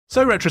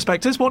So,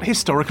 retrospectors, what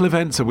historical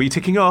events are we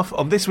ticking off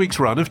on this week's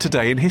run of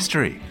Today in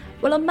History?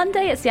 Well, on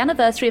Monday, it's the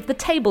anniversary of the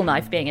table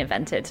knife being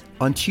invented.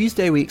 On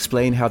Tuesday, we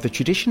explain how the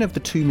tradition of the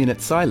 2-minute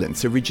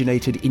silence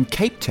originated in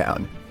Cape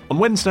Town. On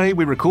Wednesday,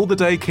 we recall the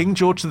day King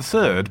George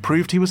III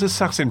proved he was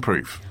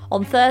assassin-proof.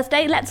 On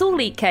Thursday, let's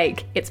all eat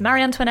cake. It's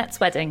Marie Antoinette's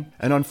wedding.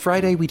 And on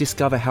Friday, we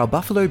discover how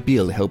Buffalo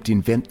Bill helped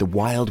invent the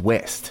Wild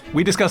West.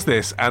 We discuss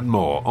this and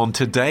more on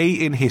Today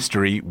in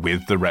History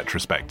with the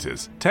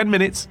Retrospectors. 10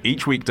 minutes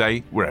each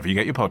weekday, wherever you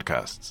get your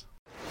podcasts.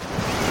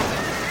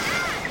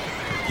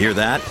 Hear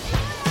that?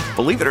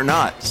 Believe it or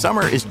not,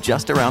 summer is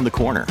just around the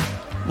corner.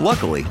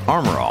 Luckily,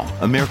 Armor All,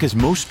 America's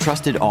most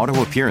trusted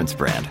auto appearance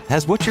brand,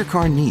 has what your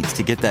car needs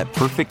to get that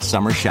perfect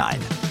summer shine.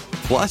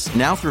 Plus,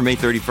 now through May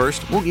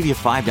 31st, we'll give you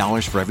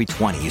 $5 for every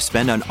 $20 you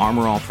spend on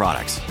Armor All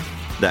products.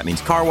 That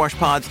means car wash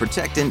pods,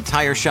 protectant,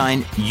 tire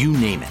shine, you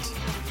name it.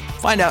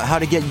 Find out how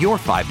to get your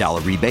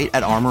 $5 rebate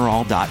at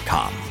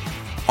armorall.com.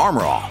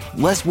 Armor All,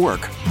 less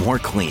work, more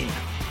clean.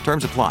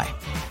 Terms apply.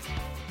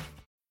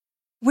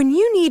 When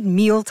you need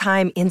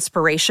mealtime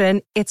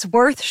inspiration, it's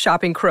worth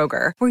shopping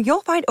Kroger, where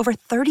you'll find over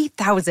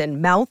 30,000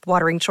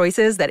 mouth-watering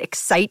choices that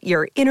excite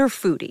your inner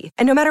foodie.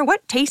 And no matter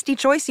what tasty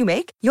choice you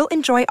make, you'll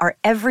enjoy our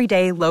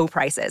everyday low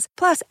prices,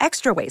 plus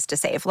extra ways to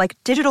save, like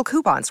digital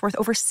coupons worth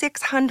over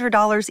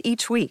 $600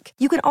 each week.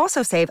 You can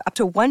also save up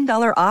to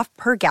 $1 off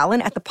per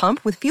gallon at the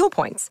pump with fuel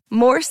points.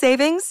 More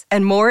savings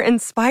and more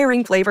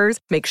inspiring flavors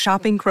make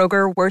shopping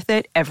Kroger worth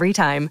it every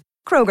time.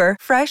 Kroger,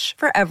 fresh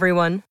for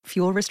everyone.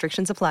 Fuel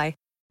restrictions apply.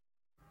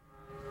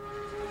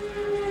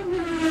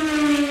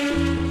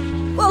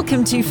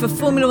 Welcome to For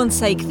Formula One's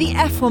Sake, the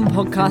F1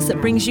 podcast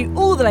that brings you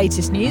all the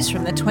latest news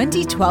from the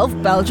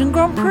 2012 Belgian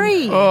Grand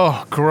Prix.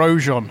 Oh,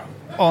 Grosjean.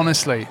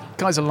 Honestly,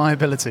 guy's a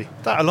liability.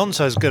 That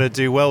Alonso's going to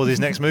do well with his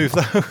next move,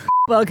 though.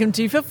 Welcome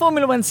to For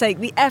Formula One's Sake,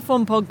 the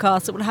F1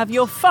 podcast that would have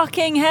your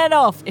fucking head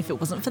off if it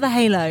wasn't for the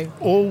halo.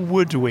 Or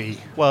would we?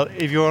 Well,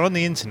 if you're on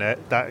the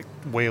internet, that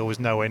wheel was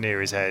nowhere near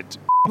his head.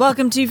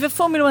 Welcome to For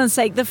Formula One's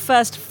Sake. The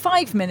first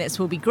 5 minutes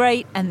will be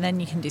great, and then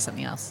you can do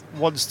something else.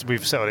 Once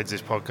we've settled into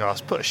this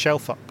podcast, put a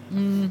shelf up.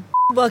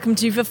 Welcome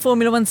to For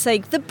Formula One's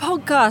Sake, the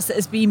podcast that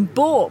has been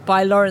bought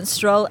by Lawrence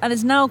Stroll and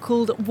is now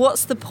called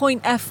What's the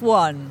Point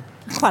F1?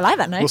 I quite like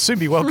that name. We'll soon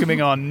be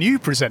welcoming our new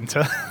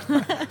presenter,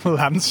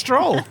 Lance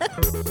Stroll.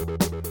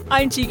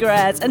 I'm Chica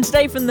Ayres, and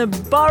today from the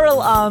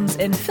Burrell Arms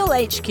in Phil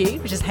HQ,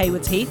 which is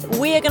Haywards Heath,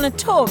 we are going to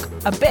talk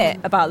a bit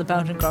about the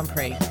Belgian Grand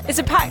Prix. It's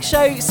a packed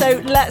show,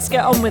 so let's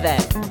get on with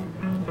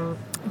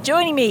it.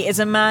 Joining me is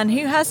a man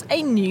who has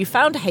a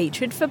newfound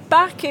hatred for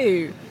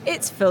Baku.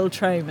 It's Phil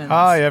Tromans.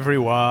 Hi,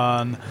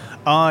 everyone.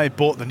 I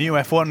bought the new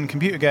F1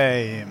 computer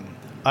game.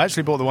 I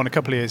actually bought the one a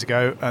couple of years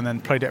ago and then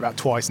played it about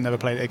twice and never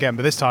played it again.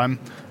 But this time,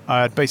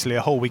 I had basically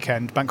a whole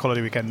weekend, bank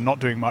holiday weekend, not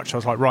doing much. I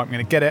was like, right, I'm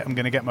going to get it. I'm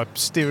going to get my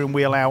steering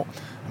wheel out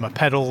and my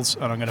pedals,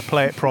 and I'm going to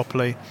play it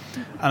properly.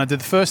 And I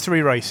did the first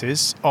 3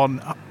 races on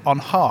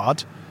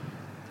hard,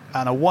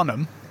 and I won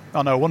them.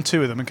 Oh, no, I won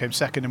 2 of them and came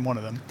second in one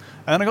of them.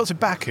 And then I got to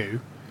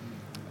Baku,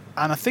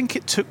 and I think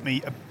it took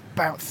me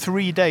about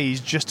 3 days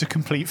just to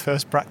complete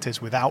first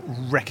practice without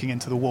wrecking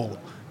into the wall.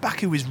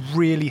 Baku is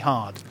really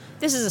hard.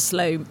 This is a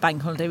slow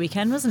bank holiday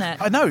weekend, wasn't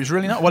it? I know, it was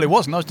really not. Well, it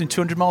wasn't. I was doing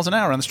 200 miles an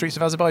hour on the streets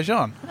of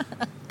Azerbaijan.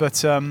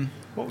 But,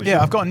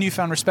 I've got a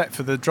newfound respect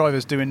for the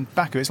drivers doing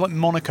Baku. It's like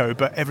Monaco,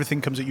 but everything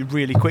comes at you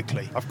really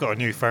quickly. I've got a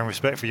newfound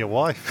respect for your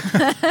wife.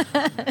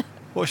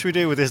 What should we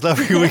do with this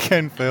lovely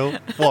weekend, Phil?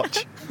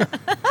 Watch.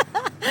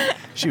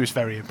 She was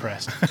very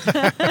impressed.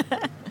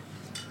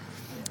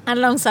 And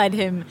alongside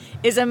him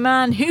is a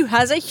man who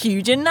has a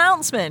huge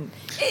announcement.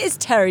 It is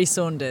Terry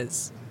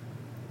Saunders.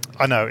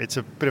 I know, it's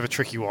a bit of a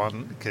tricky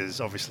one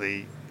because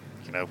obviously,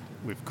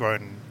 we've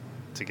grown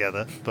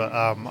together, but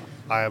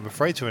I am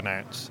afraid to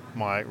announce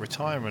my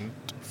retirement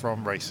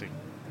from racing.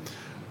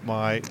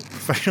 My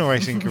professional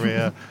racing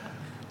career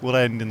will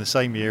end in the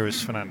same year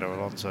as Fernando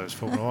Alonso's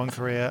Formula One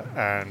career,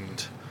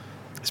 and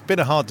it's been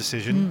a hard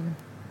decision,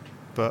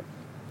 but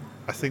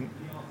I think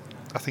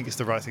it's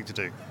the right thing to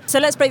do. So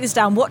let's break this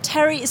down. What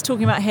Terry is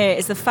talking about here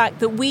is the fact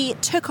that we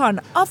took on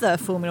other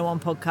Formula One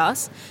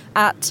podcasts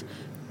at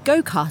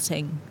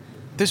go-karting.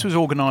 This was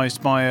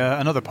organised by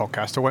another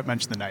podcast. I won't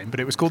mention the name, but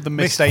it was called the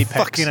Missed Apex.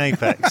 Fucking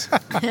Apex.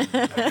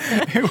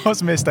 It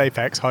was Missed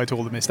Apex. Hi to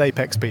all the Missed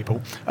Apex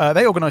people.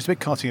 They organised a big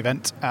karting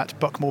event at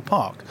Buckmore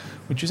Park,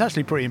 which is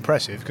actually pretty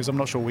impressive because I'm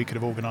not sure we could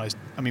have organised.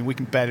 I mean, we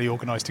can barely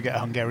organise to get a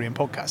Hungarian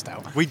podcast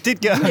out. We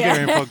did get a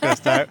Hungarian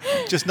podcast out,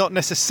 just not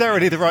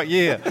necessarily the right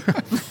year.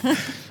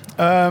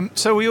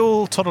 So we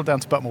all toddled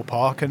down to Buckmore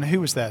Park, and who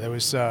was there? There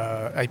was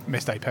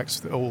Missed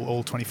Apex.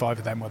 All 25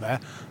 of them were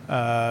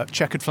there.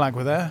 Checkered Flag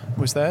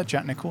was there.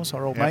 Jack Nichols,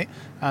 our old mate,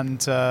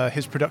 and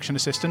his production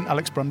assistant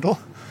Alex Brundle.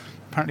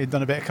 Apparently, had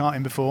done a bit of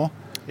karting before.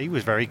 He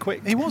was very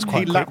quick. He was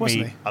quite quick,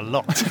 wasn't he? A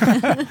lot.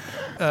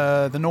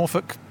 The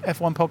Norfolk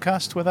F1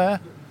 podcast were there.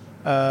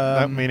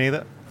 Me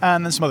neither.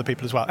 And then some other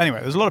people as well.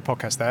 Anyway, there's a lot of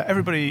podcasts there.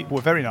 Everybody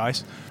were very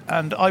nice,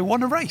 and I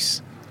won a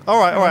race. All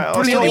right.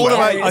 Brilliantly What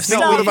well. about, I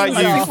think what about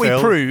I you, think we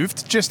Phil?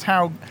 proved just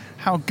how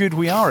good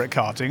we are at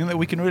karting and that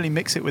we can really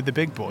mix it with the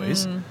big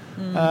boys.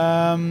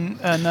 I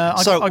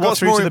So got what's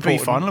through more to the B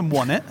important? final and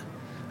won it.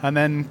 And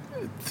then,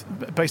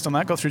 based on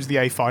that, got through to the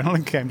A final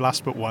and came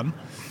last but won.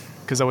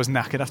 Because I was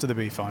knackered after the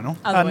B final.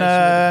 And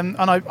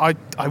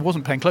I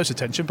wasn't paying close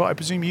attention, but I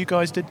presume you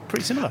guys did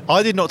pretty similar.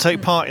 I did not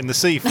take part in the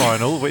C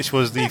final, which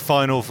was the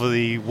final for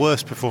the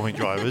worst performing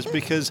drivers,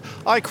 because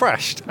I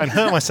crashed and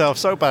hurt myself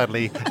so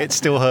badly it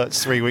still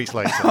hurts 3 weeks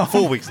later,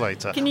 4 weeks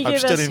later. Can you I'm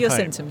give still us in your pain.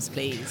 symptoms,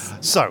 please?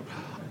 So,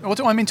 What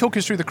do I mean? Talk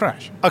us through the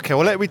crash. okay,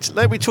 well let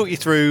me talk you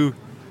through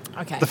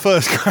Okay. the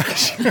first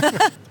crash.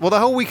 Well, the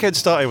whole weekend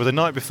started with the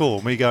night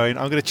before me going,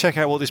 I'm going to check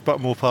out what this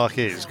Buckmore Park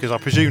is, because I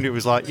presumed it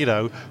was like,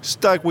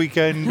 stag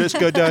weekend, let's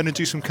go down and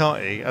do some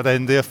karting. And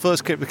then the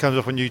first clip that comes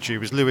up on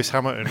YouTube is Lewis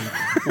Hamilton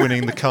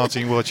winning the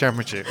karting world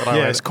championship. And I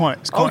went, it's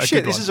quite oh a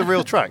shit, good this one. is a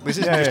real track. This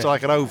isn't just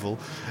like an oval.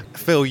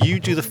 Phil, you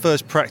do the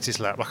first practice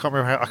lap. I can't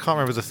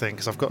remember the thing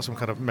because I've got some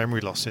kind of memory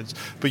loss since.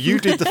 But you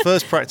did the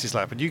first practice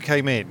lap, and you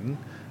came in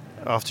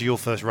after your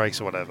first race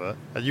or whatever,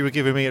 and you were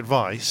giving me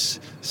advice,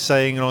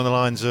 saying along the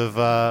lines of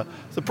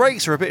the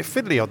brakes are a bit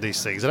fiddly on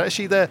these things, and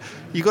actually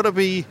you got to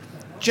be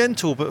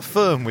gentle but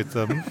firm with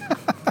them,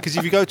 because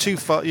if you go too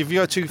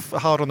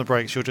hard on the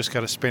brakes, you're just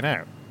going to spin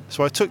out.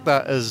 So I took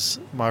that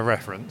as my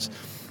reference.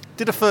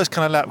 Did a first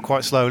kind of lap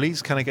quite slowly,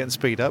 just kind of getting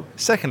speed up.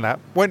 Second lap,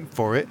 went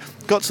for it,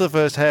 got to the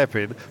first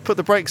hairpin, put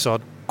the brakes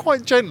on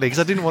quite gently because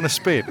I didn't want to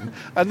spin.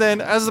 And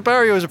then as the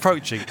barrier was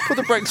approaching, put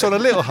the brakes on a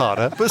little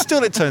harder, but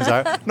still it turns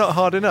out not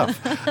hard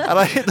enough. And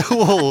I hit the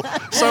wall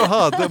so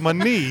hard that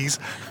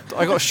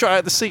I got shot out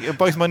of the seat and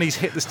both my knees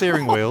hit the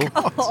steering wheel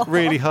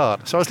really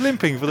hard. So I was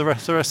limping for the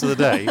rest of the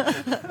day.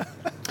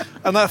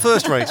 And that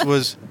first race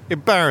was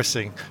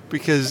embarrassing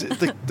because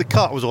the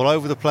kart was all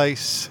over the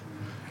place.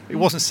 It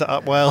wasn't set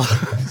up well.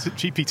 It's a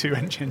GP2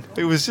 engine.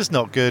 It was just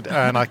not good,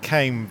 and I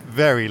came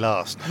very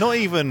last. Not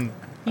even...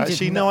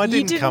 Actually, did no, not- I you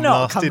didn't did come not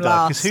last, come did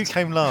I? Because last. who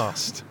came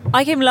last?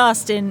 I came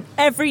last in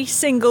every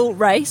single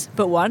race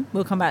but one.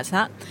 We'll come back to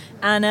that.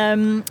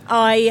 And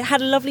I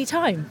had a lovely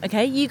time,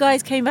 okay? You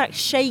guys came back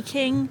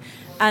shaking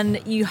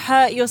and you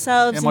hurt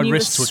yourselves Yeah, my and you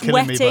wrists were were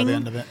killing me sweating. by the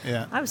end of it.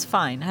 Yeah. I was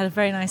fine. I had a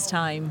very nice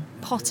time.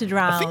 Potted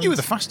around. I think you were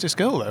the fastest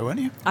girl, though, weren't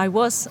you? I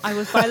was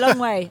by a long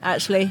way,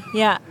 actually.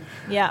 Yeah.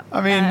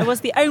 I mean, I was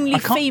the only I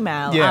can't-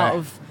 female yeah. out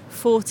of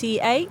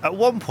 48. At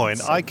one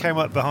point, I came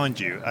up behind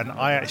you, and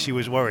I actually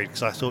was worried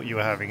because I thought you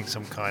were having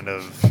some kind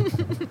of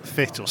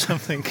fit or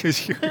something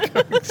because you were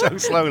going so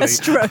slowly. A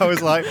stroke. I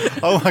was like,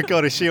 oh my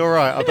God, is she all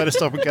right? I better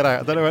stop and get out.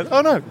 And then I went, oh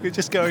no, you're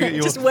just going at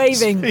your Just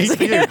waving. speed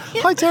for you.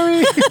 Hi,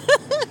 Terry.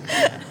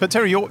 But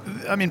Terry,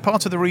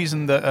 part of the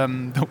reason that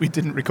that we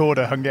didn't record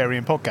a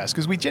Hungarian podcast,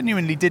 because we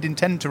genuinely did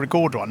intend to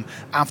record one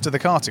after the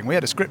karting. We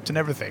had a script and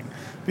everything.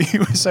 But you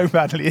were so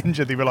badly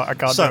injured that you were like, I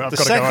can't do it, So I've the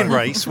got to go second home.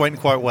 race went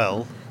quite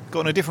well.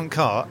 Got in a different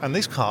car, and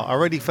this car I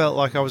already felt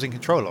like I was in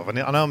control of. And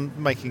I know I'm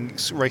making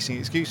racing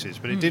excuses,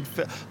 but it did.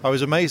 I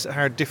was amazed at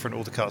how different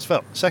all the cars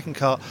felt. Second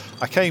car,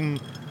 I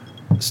came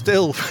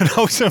still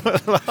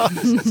penultimate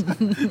last,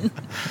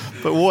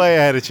 but way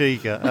ahead of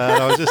Chica. And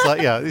I was just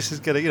like, yeah, this is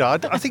gonna.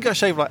 I think I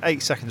shaved like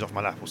 8 seconds off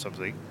my lap or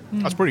something.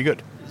 That's pretty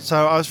good.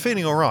 So I was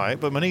feeling all right,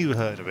 but my knee was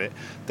hurting a bit.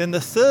 Then the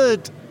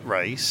third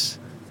race,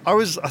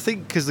 I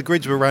think because the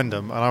grids were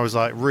random, and I was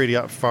like really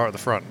up far at the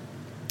front.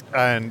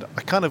 And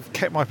I kind of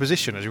kept my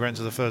position as we went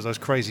to those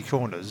crazy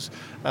corners.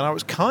 And I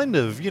was kind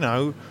of,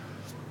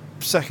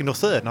 second or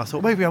third. And I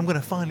thought, maybe I'm going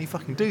to finally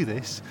fucking do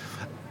this.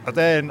 And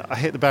then I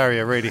hit the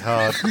barrier really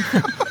hard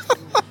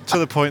to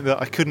the point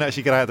that I couldn't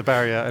actually get out of the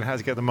barrier and had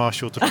to get the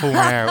marshal to pull me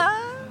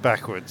out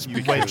backwards.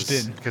 You wedged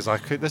in. Because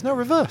there's no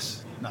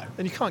reverse. No.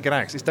 And you can't get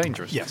out 'cause it's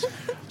dangerous. Yes.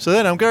 So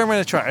then I'm going around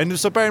the track, and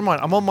so bear in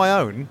mind, I'm on my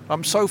own.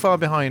 I'm so far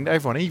behind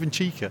everyone, even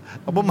Chica.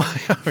 I'm on my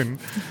own,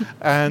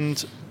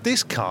 and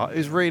this car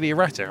is really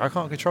erratic. I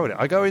can't control it.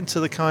 I go into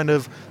the kind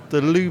of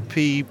the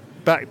loopy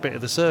back bit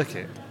of the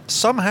circuit,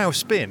 somehow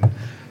spin.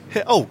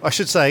 I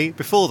should say,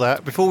 before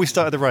we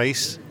started the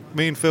race,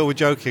 me and Phil were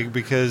joking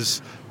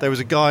because there was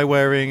a guy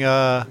wearing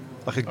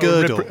like a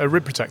girdle. A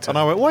rib protector. And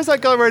I went, why is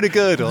that guy wearing a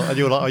girdle? And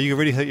you were like, oh, you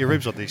really hurt your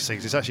ribs on these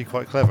things. It's actually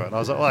quite clever. And I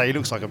was like, well, he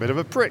looks like a bit of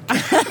a prick.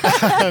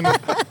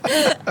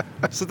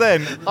 So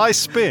then I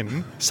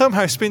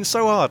somehow spin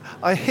so hard.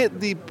 I hit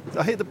the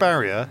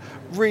barrier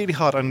really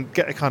hard and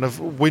get a kind of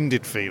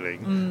winded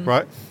feeling,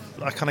 right?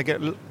 I kind of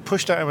get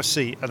pushed out of my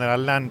seat, and then I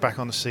land back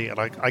on the seat, and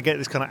I get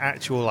this kind of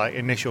actual, like,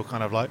 initial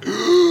kind of, like,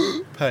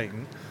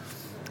 pain,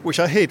 which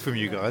I hid from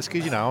you guys,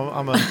 because,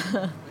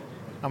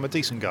 I'm a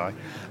decent guy.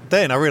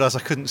 Then I realised I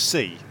couldn't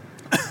see.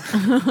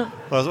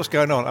 What's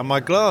going on? And my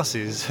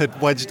glasses had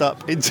wedged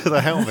up into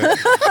the helmet.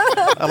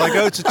 And I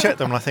go to check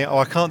them, and I think,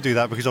 I can't do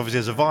that because obviously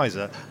there's a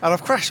visor. And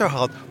I've crashed so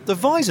hard, the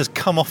visor's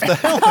come off the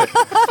helmet.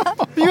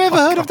 Have you ever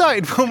heard of that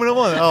in Formula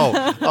One?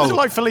 It's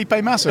like Felipe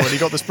Massa when he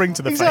got the spring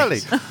to the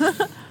face.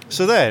 Exactly.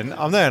 So then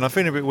I'm there and I'm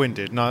feeling a bit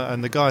winded,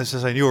 and the guys are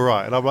saying, you're all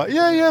right. And I'm like,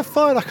 yeah,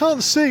 fine, I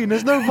can't see, and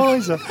there's no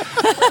visor.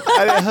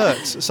 And it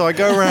hurts. So I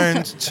go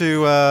around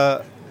to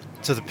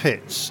the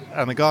pits,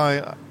 and the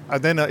guy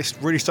And then it's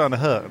really starting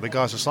to hurt. And the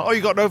guy's just like, oh,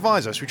 you got no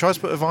visor. So he tries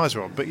to put a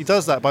visor on. But he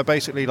does that by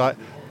basically like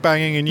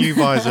banging a new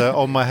visor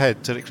on my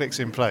head till it clicks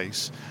in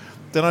place.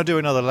 Then I do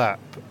another lap,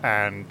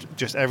 and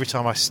just every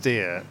time I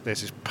steer,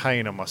 there's this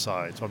pain on my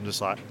side. So I'm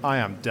just like, I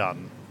am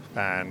done.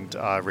 And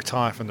I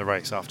retire from the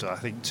race after, I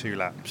think, 2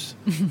 laps.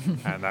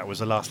 And that was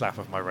the last lap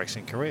of my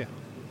racing career.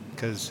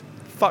 Because,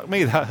 fuck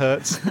me, that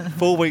hurts.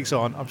 4 weeks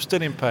on, I'm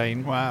still in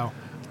pain. Wow.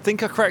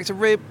 Think I cracked a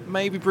rib,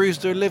 maybe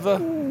bruised a liver,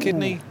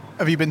 kidney.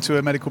 Have you been to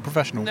a medical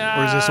professional?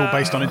 Or is this all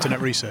based on internet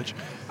research?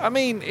 I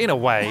mean, in a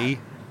way,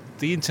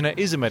 the internet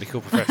is a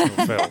medical professional,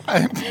 Phil.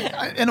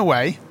 In a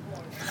way.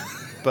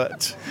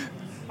 But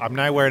I'm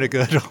now wearing a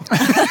girdle.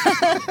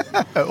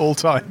 At all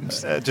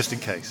times. Just in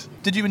case.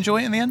 Did you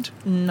enjoy it in the end?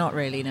 Not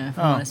really, no, if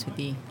I'm honest with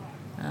you.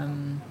 Well,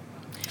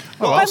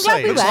 I'm I'll say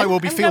glad we looks like went. we'll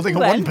be I'm glad fielding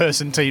we a went.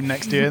 one-person team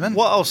next year then.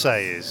 What I'll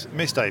say is,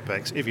 Missed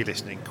Apex, if you're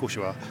listening, of course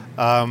you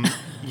are,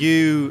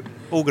 you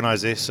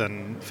organised this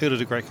and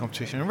fielded a great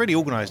competition and really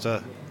organised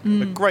a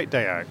great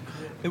day out.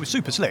 It was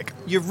super slick.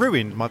 You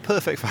ruined my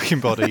perfect fucking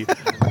body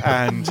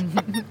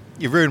and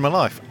you ruined my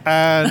life.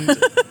 And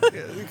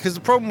because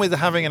the problem with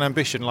having an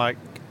ambition like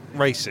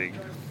racing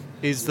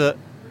is that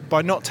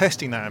by not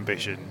testing that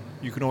ambition,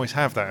 you can always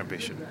have that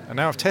ambition. And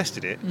now I've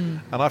tested it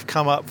and I've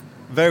come up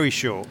very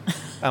short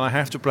and I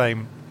have to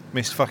blame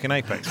Missed fucking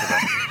Apex for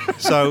that.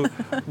 So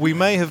we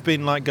may have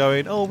been like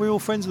going, oh, we're all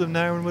friends with them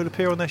now and we'll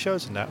appear on their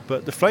shows and that,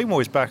 but the flame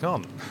war is back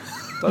on.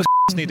 Those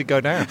need to go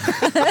down.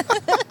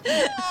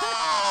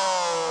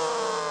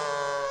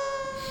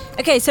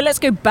 Okay, so let's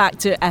go back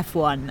to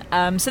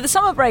F1. So the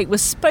summer break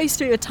was supposed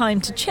to be a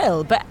time to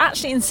chill, but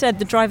actually instead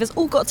the drivers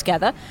all got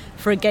together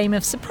for a game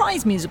of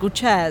surprise musical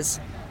chairs.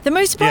 The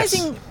most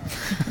surprising...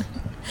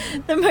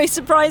 The most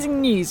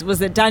surprising news was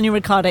that Daniel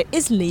Ricciardo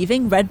is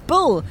leaving Red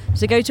Bull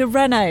to go to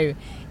Renault.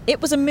 It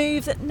was a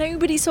move that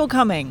nobody saw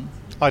coming.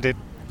 I did.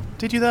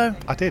 Did you though?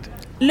 I did.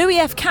 Louis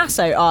F.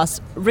 Casso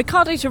asked,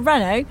 Ricciardo to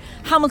Renault,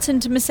 Hamilton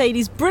to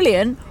Mercedes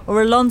brilliant,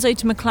 or Alonso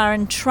to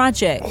McLaren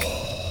tragic?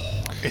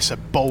 It's a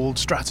bold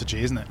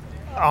strategy, isn't it?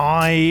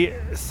 I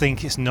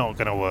think it's not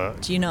going to work.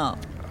 Do you not?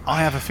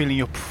 I have a feeling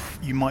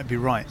you might be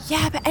right.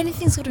 Yeah, but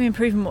anything's got to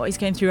improve on what he's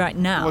going through right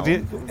now.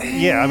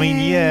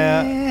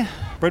 Yeah.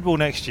 Red Bull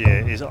next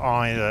year is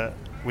either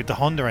with the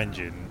Honda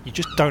engine, you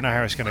just don't know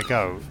how it's going to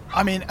go.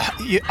 I mean,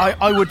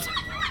 I would...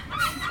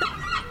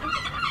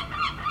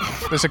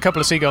 There's a couple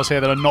of seagulls here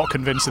that are not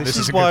convinced that this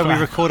is a good why plan.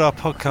 we record our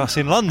podcast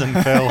in London,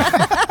 Phil.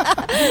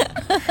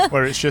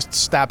 Where it's just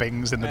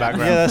stabbings in the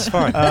background. Yeah, that's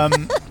fine.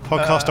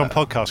 Podcast on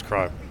podcast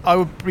crime. I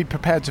would be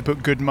prepared to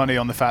put good money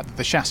on the fact that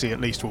the chassis at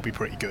least will be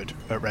pretty good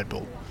at Red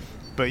Bull.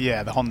 But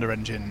yeah, the Honda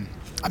engine...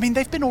 I mean,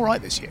 they've been all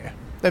right this year.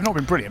 They've not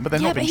been brilliant, but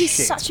they've not been shit. Yeah, but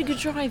he's such a good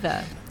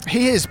driver.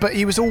 He is, but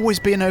he was always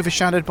being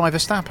overshadowed by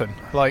Verstappen.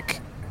 Like,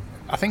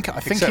 I think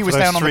Except he was for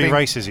those down on the 3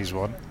 races he's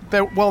won.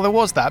 There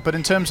was that, but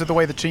in terms of the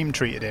way the team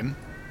treated him,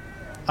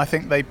 I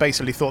think they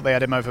basically thought they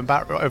had him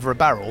over a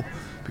barrel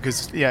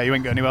because, you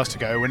ain't got anywhere else to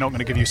go. We're not going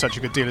to give you such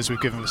a good deal as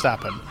we've given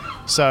Verstappen.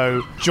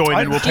 So join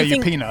and we'll pay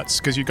you peanuts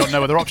because you've got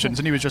no other options.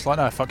 And he was just like,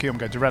 no, fuck you, I'm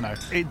going to Renault.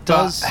 It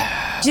does.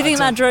 Do you think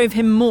that drove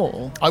him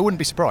more? I wouldn't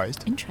be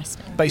surprised.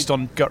 Interesting. Based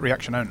on gut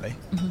reaction only.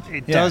 Mm-hmm.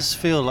 It does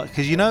feel like,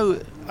 because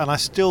and I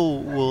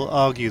still will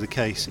argue the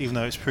case, even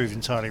though it's proved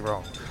entirely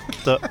wrong,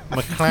 that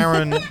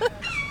McLaren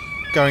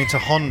going to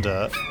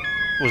Honda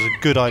was a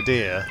good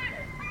idea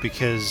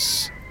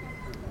because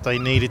they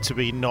needed to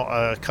be not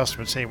a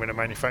customer team and a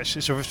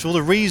manufacturer. So all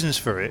the reasons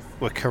for it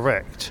were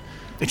correct,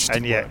 it just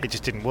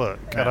didn't work.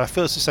 Yeah. And I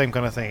feel it's the same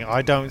kind of thing.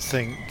 I don't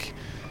think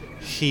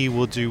he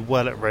will do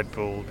well at Red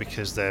Bull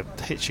because they're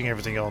hitching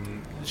everything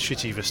on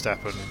shitty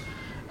Verstappen.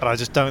 And I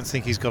just don't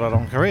think he's got a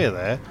long career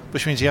there,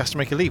 which means he has to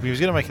make a leap. He was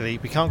going to make a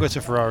leap. He can't go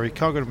to Ferrari,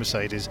 can't go to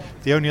Mercedes.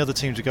 The only other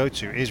team to go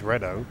to is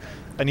Renault.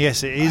 And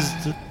yes, it is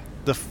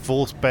the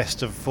 4th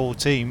best of 4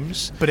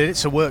 teams. But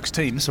it's a works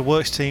team. It's a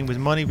works team with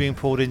money being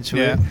poured into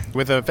it.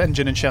 With an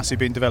engine and chassis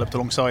being developed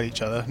alongside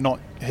each other, not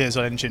here's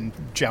an engine,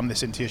 jam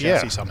this into your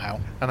chassis somehow.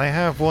 And they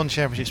have won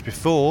championships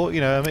before,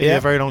 a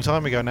very long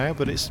time ago now,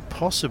 but it's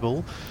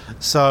possible.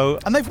 So,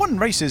 and they've won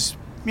races,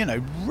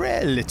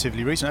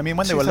 relatively recent. I mean,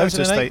 when they were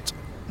Lotus,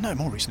 no,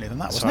 more recently than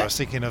that, wasn't it? I was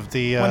thinking of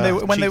the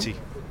when they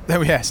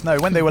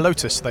were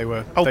Lotus, they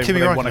won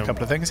a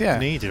couple of things. Yeah,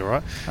 he did all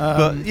right.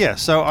 But yeah,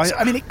 so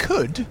I mean, it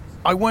could.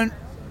 I won't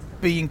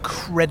be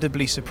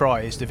incredibly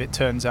surprised if it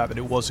turns out that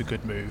it was a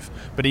good move,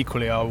 but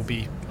equally I will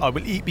be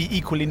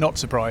equally not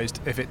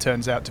surprised if it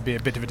turns out to be a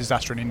bit of a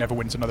disaster and he never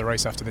wins another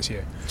race after this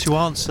year. To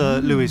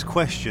answer Louis'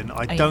 question,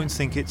 I don't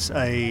think it's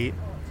a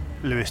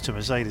Lewis to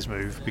Mercedes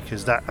move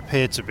because that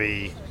appeared to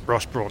be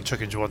Ross Brawn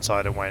took him to one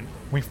side and went,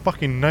 we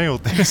fucking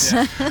nailed this.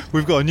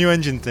 We've got a new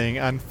engine thing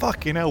and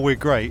fucking hell, we're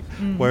great.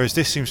 Whereas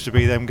this seems to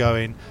be them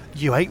going,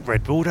 you hate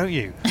Red Bull, don't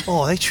you?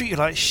 Oh, they treat you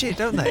like shit,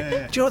 don't they? Do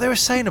you know what they were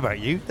saying about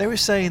you? They were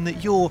saying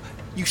that you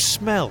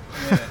smell.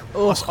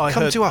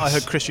 Come to us. I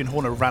heard Christian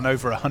Horner ran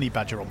over a honey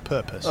badger on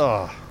purpose.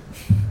 Oh.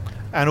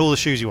 And all the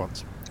shoes he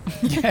wants.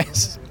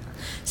 Yes.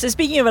 So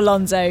speaking of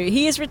Alonso,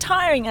 he is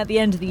retiring at the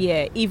end of the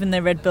year, even though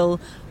Red Bull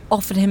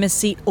offered him a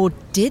seat, or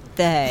did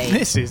they?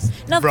 This is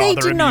Now, they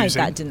rather denied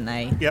amusing. that, didn't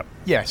they? Yep.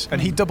 Yes,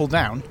 and he doubled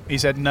down. He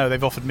said, no,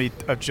 they've offered me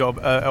a job.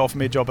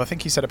 I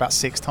think he said about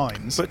 6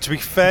 times. But to be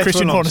fair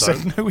Christian to Horner Alonso,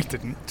 said, no, we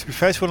didn't. to be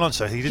fair to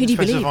Alonso, he Who didn't do you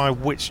believe? specify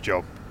which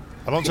job.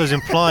 Alonso's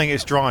implying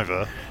it's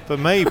driver, but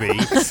maybe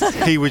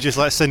he would just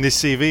like send his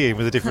CV in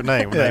with a different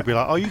name, and Yeah. they'd be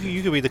like, "Oh,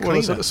 you could be the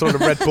Well, cleaner." a sort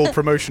of Red Bull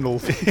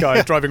promotional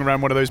guy driving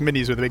around one of those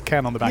minis with a big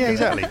can on the back Yeah,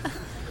 of it. exactly.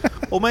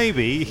 Or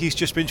maybe he's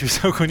just been to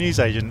his local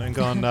newsagent and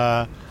gone,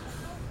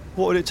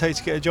 "What would it take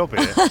to get a job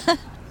here?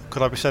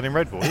 Could I be selling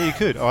Red Bull?" Yeah, you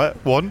could. All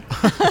right, one.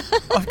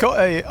 I've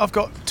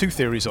got 2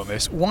 theories on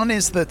this. One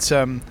is that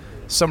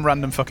some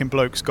random fucking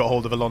bloke's got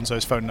hold of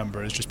Alonso's phone number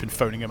and has just been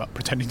phoning him up,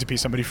 pretending to be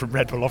somebody from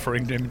Red Bull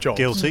offering him jobs.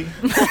 Guilty.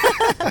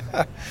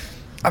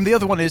 And the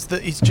other one is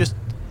that he's just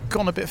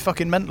gone a bit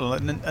fucking mental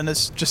and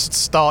has just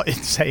started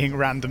saying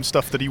random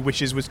stuff that he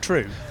wishes was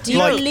true. Do you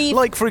believe-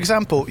 like, for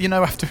example,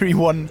 after he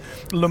won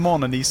Le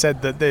Mans and he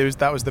said that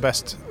that was the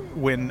best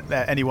win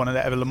that anyone at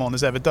ever Le Mans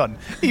has ever done,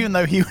 even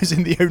though he was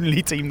in the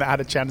only team that had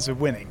a chance of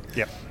winning.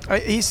 Yep.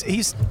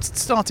 He's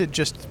started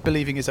just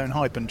believing his own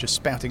hype and just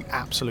spouting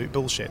absolute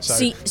bullshit. So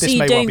So this you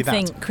may well don't be that.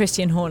 think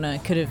Christian Horner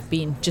could have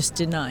been just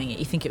denying it?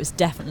 You think it was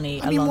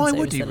definitely I mean, Alonso why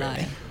would was you the lie?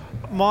 really?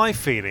 My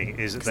feeling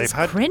is that 'Cause they've it's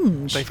had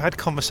cringe. They've had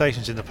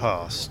conversations in the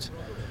past.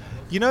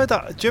 You know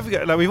that? Do you ever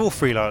get like we've all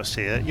freelanced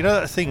here? You know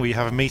that thing where you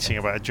have a meeting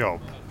about a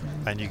job,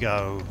 and you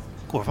go,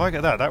 "Well, if I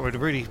get that would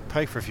really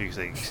pay for a few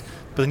things."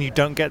 But then you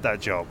don't get that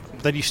job.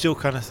 Then you still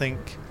kind of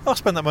think, "I'll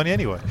spend that money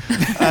anyway."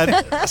 And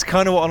that's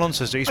kind of what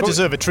Alonso's doing. I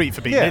deserve a treat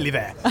for being nearly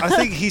there. I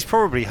think he's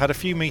probably had a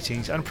few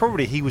meetings, and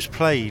probably he was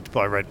played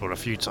by Red Bull a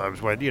few times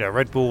when,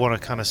 Red Bull want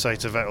to kind of say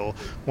to Vettel,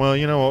 well,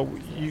 you know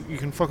what, you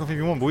can fuck off if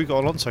you want, but we've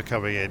got Alonso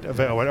coming in. And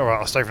Vettel went, all right,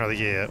 I'll stay for another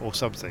year or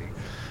something.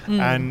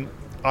 And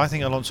I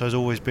think Alonso's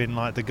always been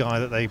like the guy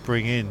that they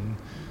bring in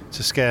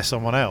to scare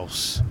someone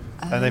else.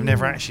 And they've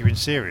never actually been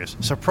serious.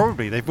 So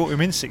probably they brought him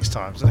in 6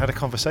 times and had a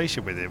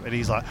conversation with him. And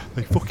he's like,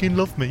 they fucking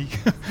love me.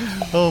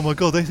 Oh my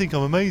God, they think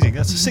I'm amazing.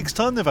 That's the 6th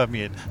time they've had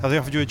me in. Have they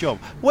offered you a job?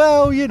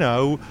 Well,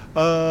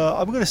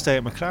 I'm going to stay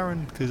at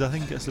McLaren because I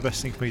think that's the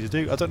best thing for me to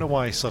do. I don't know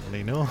why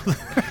suddenly, no.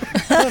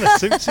 Kind of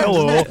suits him,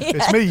 Hello, doesn't it?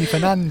 it's me,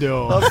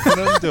 Fernando. I'm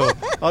Fernando.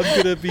 I'm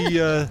going to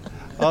be...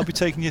 I'll be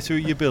taking you through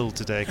your build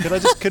today. Can I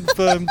just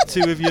confirm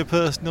 2 of your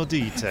personal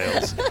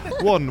details?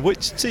 1,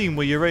 which team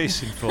were you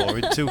racing for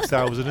in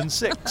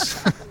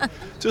 2006?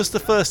 Just the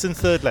first and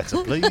third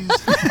letter, please.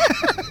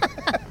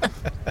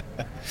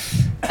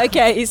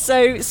 Okay,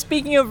 so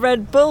speaking of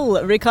Red Bull,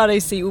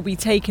 Ricciardo's seat will be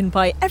taken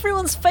by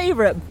everyone's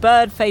favourite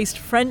bird-faced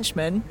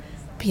Frenchman,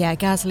 Pierre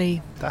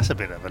Gasly. That's a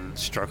bit of a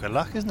stroke of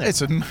luck, isn't it?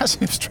 It's a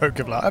massive stroke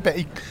of luck. I bet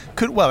he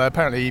could. Well,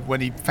 apparently,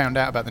 when he found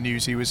out about the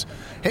news, he was.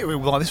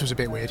 Well, this was a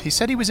bit weird. He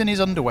said he was in his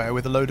underwear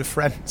with a load of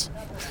friends,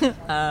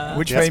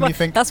 which made me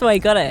think, That's why he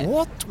got it.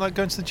 What? Like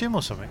going to the gym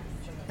or something?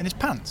 in his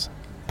pants.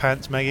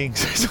 Pants,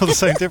 meggings, it's all the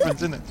same difference,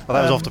 isn't it? Well,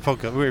 that was off the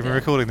podcast. We were even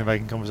recording the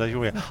megging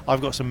conversation.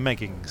 I've got some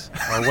meggings.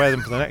 I'll wear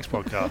them for the next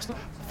podcast.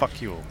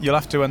 Fuck you all. You'll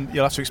have to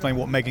explain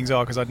what meggings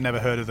are because I'd never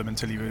heard of them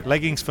until you were.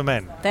 Leggings for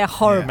men. They're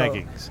horrible.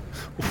 Meggings.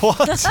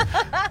 What?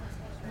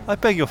 I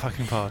beg your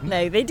fucking pardon.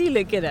 No, they do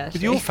look good, actually.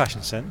 With your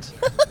fashion sense.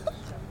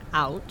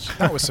 Ouch.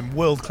 That was some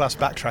world-class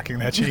backtracking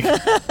there, Chief.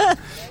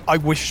 I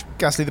wish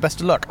Gasly the best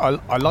of luck.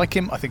 I like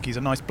him. I think he's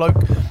a nice bloke.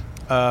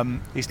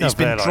 He's He's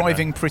been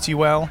driving pretty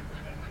well.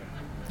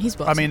 He's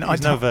I mean, I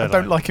no don't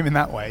Verline. like him in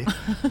that way.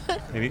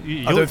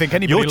 I don't think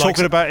anybody You're likes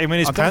talking about him in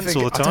his I don't pants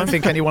think- all the time. I don't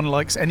think anyone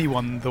likes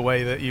anyone the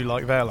way that you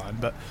like Verline,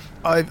 but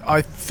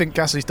I think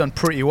Gasly's done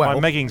pretty well.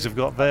 My meggings have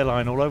got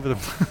Verline all over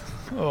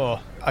them.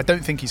 I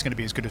don't think he's going to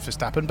be as good as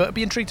Verstappen, but I'd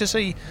be intrigued to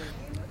see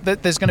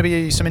that there's going to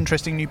be some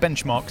interesting new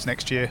benchmarks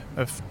next year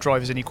of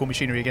drivers in equal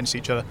machinery against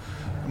each other,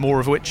 more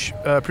of which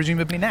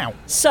presumably now.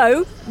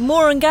 So,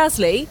 more on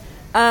Gasly.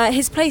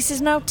 His place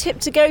is now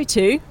tipped to go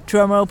to,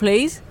 drumroll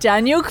please,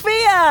 Daniel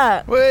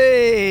Kvyat.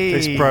 Way!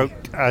 This broke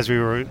as we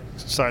were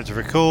starting to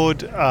record.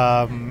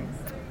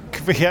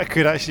 Kvyat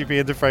could actually be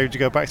in the frame to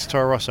go back to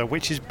Toro Rosso,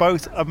 which is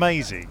both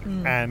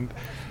amazing and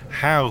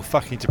how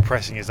fucking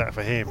depressing is that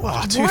for him? Well,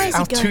 Why is he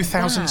our going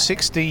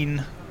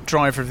 2016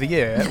 driver of the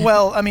year.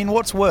 Well, I mean,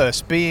 what's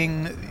worse,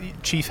 being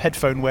chief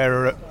headphone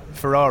wearer at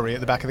Ferrari at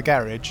the back of the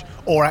garage,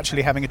 or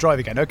actually having a drive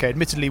again? Okay,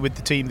 admittedly with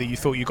the team that you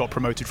thought you got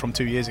promoted from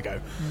 2 years ago,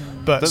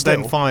 but That still,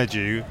 then fired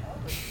you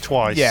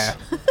twice. yeah,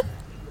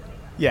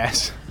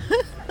 yes,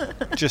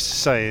 Just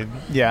saying.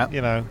 yeah.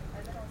 You know.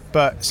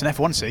 But it's an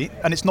F1 seat,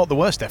 and it's not the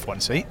worst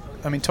F1 seat.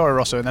 I mean, Toro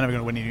Rosso, they're never going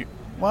to win any.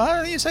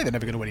 Well, you say they're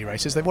never going to win any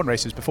races. They've won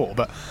races before,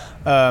 but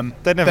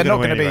They're never not gonna win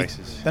going to any be.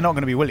 races. They're not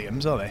going to be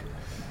Williams, are they?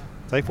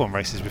 They've won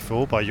races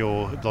before, by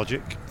your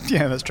logic.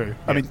 Yeah, that's true.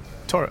 I Yeah. mean,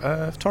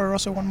 Toro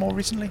Rosso won more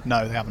recently.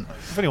 No, they haven't.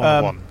 I've only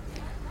won one.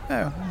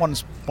 Yeah,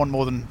 one's won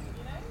more than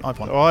I've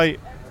won. I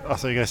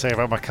thought you were going to say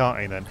about my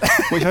karting then,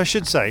 which I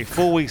should say,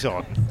 4 weeks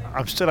on,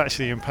 I'm still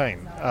actually in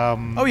pain.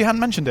 Oh, you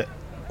hadn't mentioned it.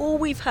 All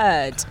we've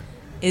heard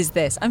is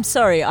this. I'm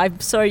sorry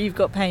you've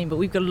got pain, but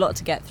we've got a lot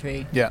to get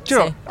through. Yeah. Do you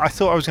know what? I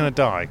thought I was going to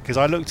die because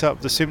I looked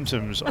up the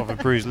symptoms of a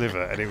bruised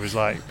liver, and it was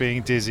like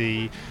being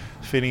dizzy,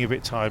 feeling a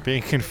bit tired,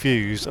 being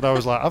confused, and I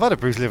was like, I've had a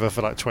bruised liver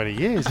for like 20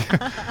 years.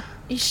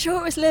 You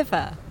sure it was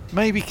liver?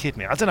 Maybe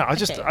kidney. I don't know.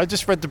 I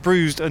just read the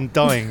bruised and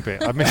dying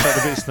bit. I missed out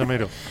the bits in the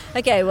middle.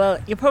 Okay, well,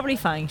 you're probably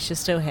fine. She's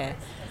still here.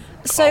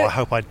 So, I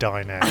hope I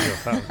die now.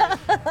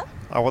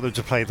 I want them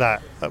to play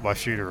that at my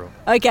funeral.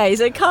 Okay,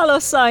 so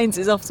Carlos Sainz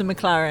is off to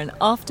McLaren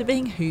after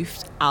being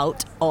hoofed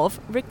out of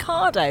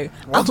Ricciardo.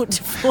 Out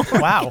for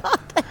Wow.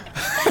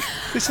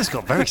 This has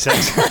got very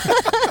sexy.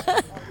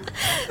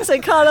 So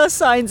Carlos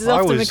Sainz is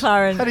off to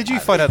McLaren. How did you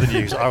find out the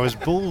news? I was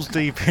balls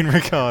deep in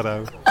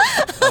Ricciardo,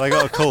 and I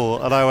got a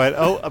call, and I went,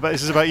 "Oh, I bet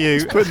this is about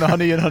you." Putting the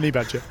honey in honey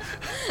badger.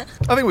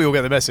 I think we all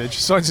get the message.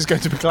 Sainz is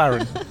going to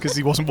McLaren because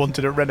he wasn't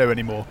wanted at Renault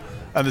anymore,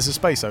 and there's a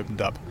space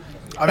opened up.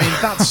 I mean,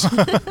 that's.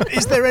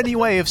 Is there any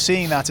way of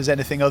seeing that as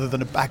anything other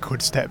than a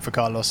backward step for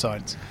Carlos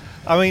Sainz?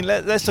 I mean,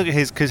 let's look at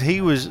his, because he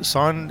was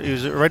signed. He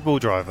was a Red Bull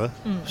driver,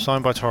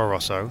 signed by Toro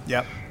Rosso.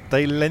 Yep.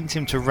 They lent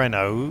him to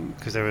Renault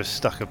because they were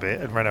stuck a bit,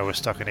 and Renault was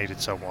stuck and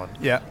needed someone.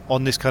 Yeah.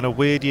 On this kind of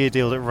weird year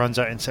deal that runs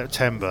out in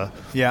September.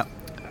 Yeah.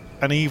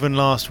 And even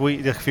last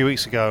week, a few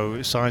weeks ago,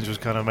 Sainz was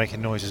kind of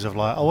making noises of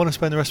like, I want to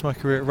spend the rest of my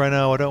career at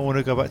Renault. I don't want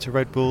to go back to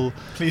Red Bull.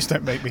 Please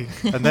don't make me.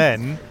 And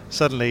then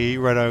suddenly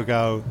Renault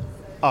go,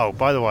 oh,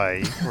 by the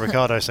way,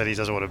 Ricciardo said he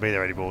doesn't want to be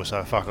there anymore,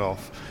 so fuck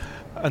off.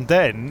 And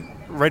then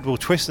Red Bull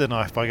twisted the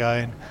knife by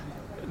going,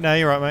 no,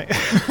 you're right,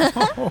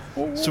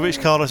 mate. So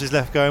which Carlos is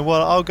left going,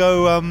 well, I'll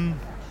go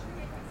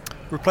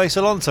replace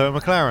Alonso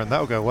at McLaren.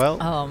 That'll go well.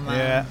 Oh, man.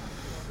 Yeah.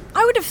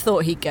 I would have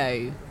thought he'd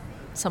go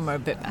somewhere a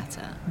bit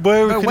better.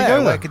 Where could he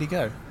go? Where could he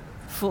go?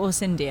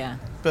 Force India.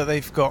 But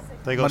they've got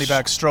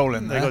Moneybag Stroll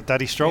in there. They've got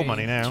Daddy Stroll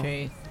money now.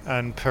 True.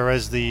 And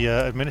Perez, the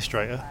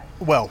administrator.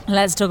 Well,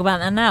 let's talk about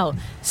that now.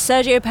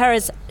 Sergio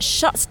Perez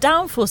shuts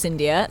down Force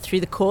India through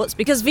the courts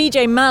because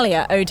Vijay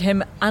Mallya owed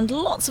him and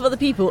lots of other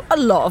people a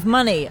lot of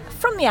money.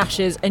 From the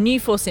ashes, a new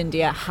Force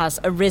India has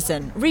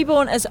arisen,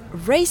 reborn as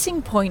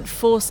Racing Point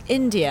Force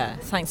India,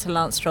 thanks to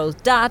Lance Stroll's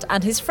dad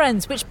and his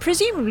friends, which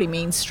presumably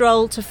means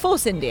Stroll to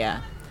Force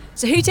India.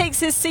 So who takes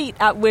his seat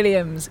at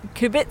Williams?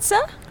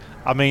 Kubica?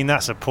 I mean,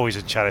 that's a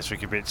poison chalice for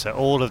Kubica.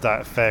 All of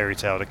that fairy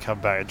tale to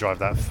come back and drive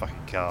that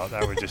fucking car,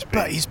 that would just be...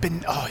 But he's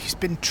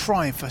been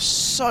trying for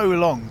so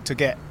long to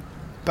get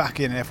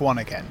back in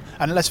F1 again.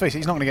 And let's face it,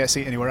 he's not going to get a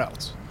seat anywhere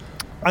else.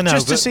 I know,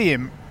 just to see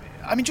him,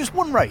 I mean, just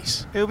one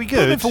race. It'll be Put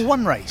him in good. for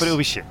one race. But it'll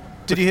be shit.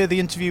 Did you hear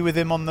the interview with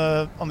him on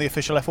the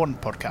official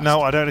F1 podcast?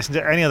 No, I don't listen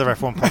to any other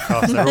F1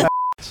 podcast. They're all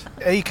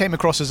He came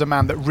across as a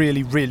man that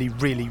really, really,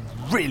 really,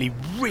 really,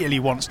 really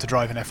wants to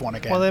drive an F1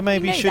 again. well, then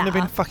maybe You he know shouldn't have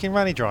that. been fucking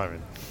rally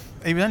driving.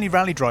 He was only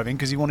rally driving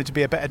because he wanted to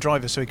be a better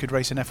driver so he could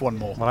race in F1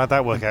 more. Well, how'd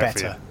that work and out for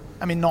better. you?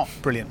 I mean, not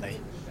brilliantly.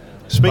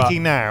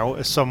 Speaking now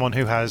as someone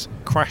who has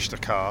crashed a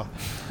car,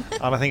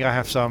 and I think I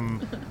have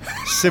some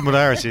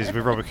similarities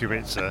with Robert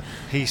Kubica.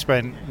 He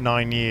spent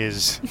 9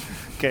 years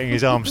getting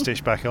his arm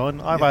stitched back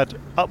on. I've had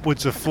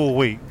upwards of 4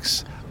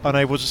 weeks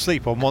unable to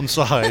sleep on one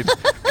side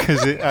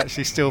because it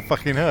actually still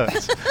fucking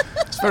hurts.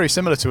 It's very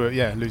similar to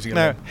losing a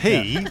Now,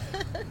 limb.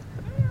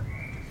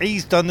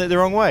 he's done it the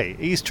wrong way.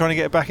 He's trying to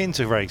get back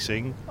into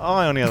racing.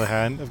 I, on the other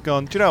hand, have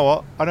gone, do you know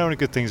what? I know when a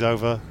good thing's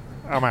over.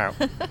 I'm out.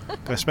 Going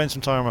to spend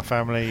some time with my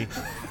family.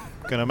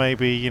 Going to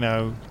maybe,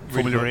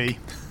 Formula E.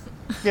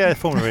 Yeah,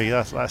 Formula E.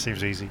 That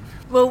seems easy.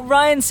 Well,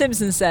 Ryan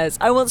Simpson says,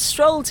 I want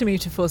Stroll to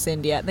move to Force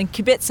India, then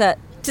Kubica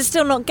to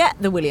still not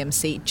get the Williams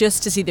seat,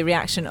 just to see the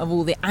reaction of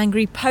all the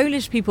angry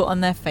Polish people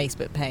on their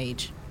Facebook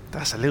page.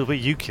 That's a little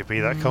bit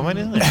UKIP-y, that comment,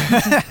 isn't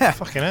it?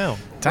 Fucking hell.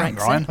 Dang,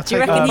 Brexit. Ryan. Do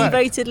you reckon he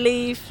voted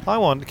leave? I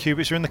want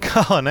Kubica in the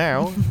car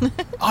now.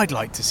 I'd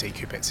like to see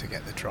Kubica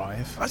get the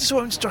drive. I just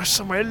want him to drive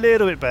somewhere a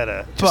little bit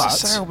better. Just But-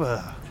 a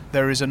Sauber.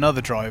 There is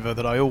another driver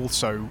that I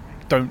also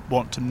don't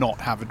want to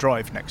not have a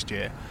drive next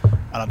year,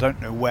 and I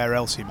don't know where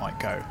else he might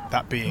go,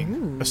 that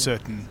being a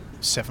certain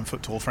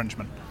 7-foot-tall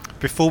Frenchman.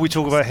 Before we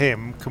talk about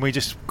him, can we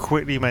just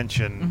quickly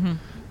mention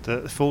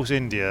that Force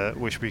India,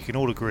 which we can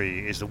all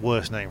agree is the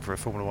worst name for a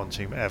Formula 1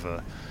 team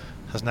ever,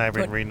 has now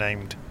been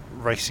renamed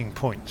Racing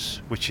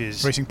Points, which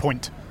is... Racing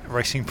Point.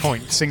 Racing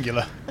Point.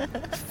 Singular.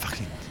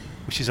 Fucking...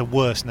 Which is a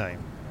worse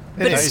name.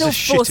 But That it's is still a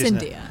shit, Force isn't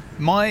it? India.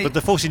 But the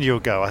Force India will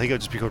go. I think it'll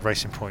just be called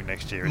Racing Point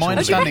next year. It's My all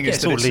understanding legal. is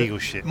It's that all it's legal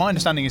shit. My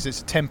understanding is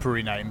it's a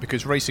temporary name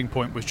because Racing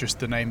Point was just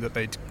the name that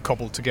they'd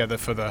cobbled together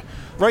for the...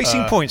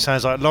 Racing Point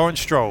sounds like Lawrence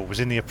Stroll was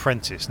in The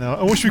Apprentice.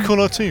 Now, what should we call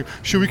our team?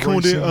 Should we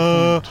call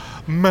it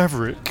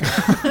Maverick?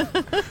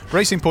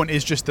 Racing Point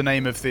is just the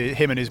name of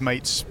him and his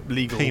mates'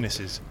 legal...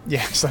 Penises.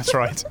 Yes, that's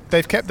right.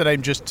 They've kept the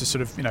name just to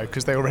sort of,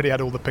 because they already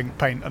had all the pink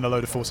paint and a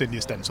load of Force India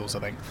stencils, I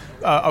think.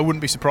 I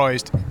wouldn't be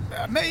surprised,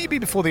 maybe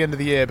before the end of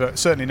the year, but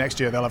certainly next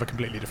year they'll have a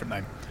completely different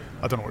name.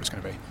 I don't know what it's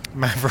going to be.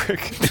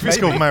 Maverick. If it's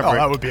Maybe. called Maverick. Oh,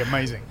 that would be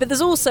amazing. But there's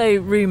also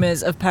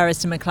rumours of Perez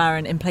to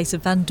McLaren in place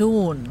of Van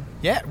Dorn.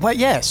 Yeah, well,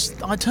 yes,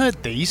 I'd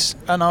heard these,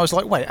 and I was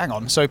like, wait, hang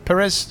on. So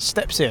Perez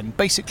steps in,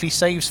 basically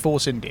saves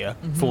Force India,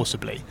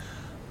 forcibly,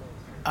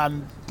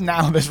 And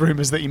now there's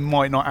rumours that he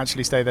might not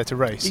actually stay there to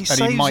race. He He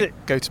saves might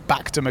it. go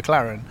back to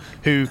McLaren,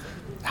 who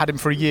had him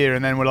for a year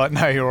and then were like,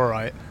 no, you're all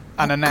right.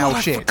 And are now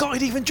God, shit. I forgot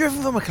he'd even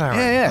driven for McLaren.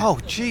 Yeah. Oh,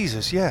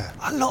 Jesus, yeah.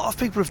 A lot of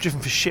people have driven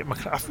for shit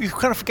McLaren. You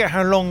kind of forget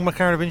how long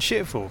McLaren have been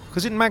shit for.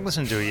 Because didn't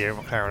Magnussen do a year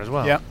at McLaren as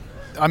well? Yeah.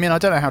 I mean, I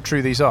don't know how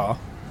true these are,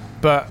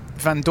 but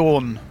Van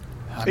Dorn...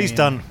 He's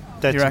done.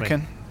 Dead You to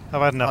reckon? me.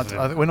 I've had enough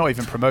of him. We're not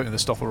even promoting the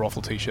Stoffel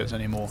Roffle t-shirts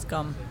anymore. It's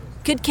gone.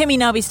 Could Kimi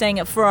now be staying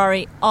at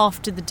Ferrari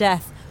after the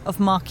death of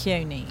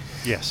Marchionni?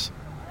 Yes.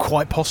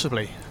 Quite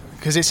possibly.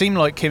 Because it seemed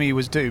like Kimi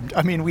was doomed.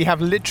 I mean, we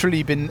have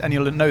literally been, and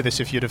you'll know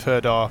this if you'd have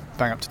heard our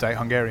Bang Up To Date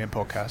Hungarian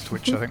podcast,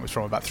 which I think was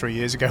from about 3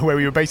 years ago, where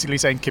we were basically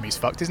saying Kimi's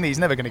fucked, isn't he? He's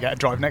never going to get a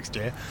drive next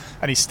year,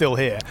 and he's still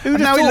here. And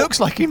now he looks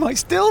like he might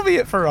still be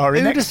at Ferrari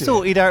Who'd have next year.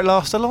 thought he'd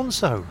outlast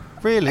Alonso?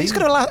 Really? He's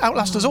going to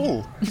outlast us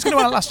all. He's going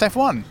to outlast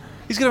F1.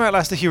 He's going to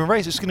outlast the human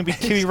race. It's going to be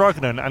Kimi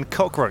Raikkonen and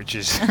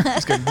cockroaches.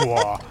 He's going,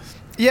 wah.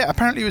 Yeah,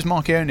 apparently it was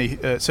Marchionni,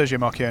 Sergio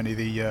Marchionni,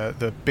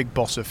 the big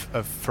boss of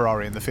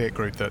Ferrari and the Fiat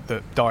Group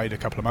that died a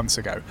couple of months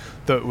ago,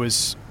 that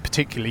was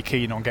particularly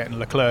keen on getting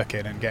Leclerc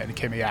in and getting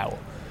Kimi out.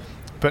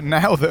 But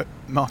now that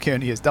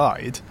Marchionni has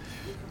died,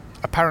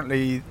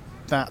 apparently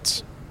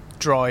that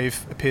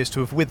drive appears to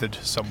have withered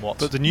somewhat.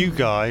 But the new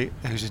guy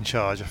who's in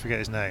charge, I forget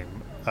his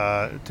name,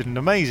 did an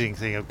amazing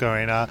thing of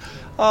going,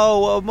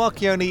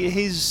 Marchionni,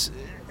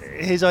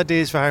 his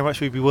ideas for how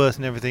much we'd be worth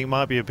and everything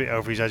might be a bit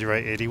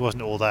over-exaggerated. He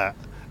wasn't all that.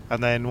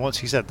 And then once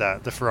he said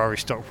that, the Ferrari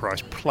stock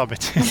price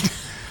plummeted.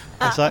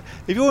 It's like,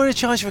 if you're in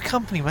charge of a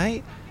company,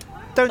 mate,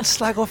 don't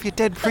slag off your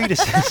dead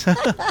predecessor.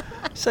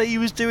 Say he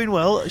was doing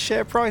well,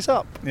 share price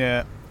up.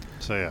 Yeah.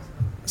 So,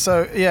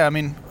 I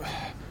mean,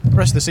 the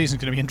rest of the season's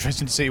going to be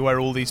interesting to see where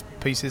all these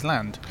pieces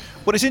land.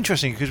 Well, it's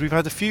interesting because we've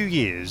had a few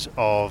years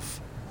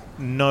of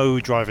no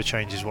driver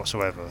changes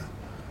whatsoever.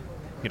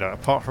 You know,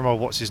 apart from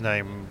what's his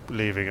name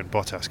leaving and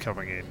Bottas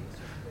coming in.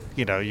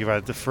 You know, you've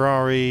had the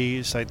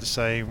Ferrari stayed the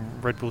same,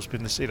 Red Bull's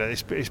been the same. You know,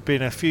 it's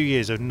been a few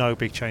years of no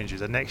big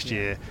changes. And next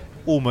year,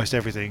 almost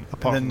everything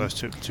apart from those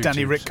two Danny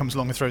teams. Rick comes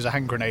along and throws a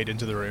hand grenade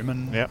into the room,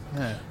 and yeah.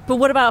 But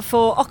what about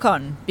for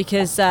Ocon?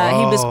 Because he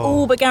was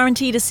all but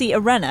guaranteed a seat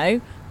at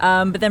Renault,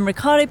 but then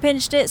Ricciardo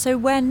pinched it. So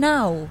where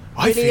now?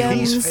 I feel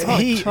Williams,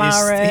 he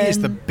McLaren. is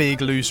the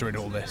big loser in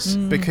all this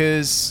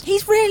because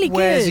He's really good.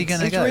 where's he going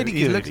to He's go? really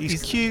good.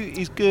 He's cute.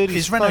 He's good.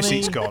 His He's Renault funny.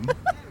 seat's gone.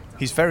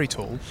 He's very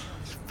tall.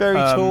 Very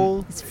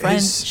tall. He's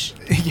French.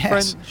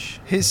 Yes. French.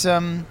 His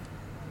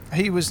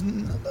he was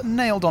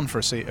nailed on for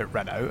a seat at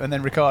Renault, and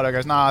then Ricciardo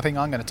goes, "Nah, I think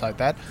I'm going to take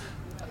that."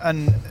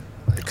 And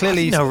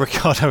clearly, No,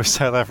 Ricciardo is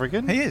South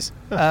African. he is.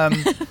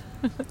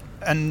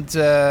 And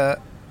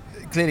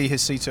clearly,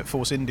 his seat at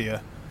Force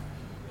India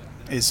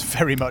is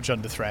very much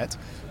under threat,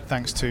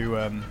 thanks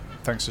to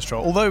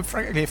Stroll. Although,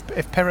 frankly,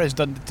 if Perez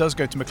does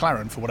go to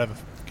McLaren for whatever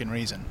fucking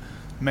reason,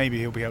 maybe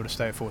he'll be able to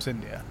stay at Force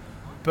India.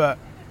 But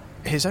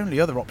his only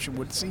other option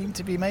would seem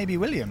to be maybe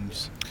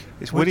Williams.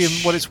 It's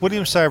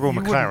Williams, Sauber, or you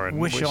McLaren. wouldn't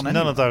wish which on none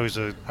anyone. of those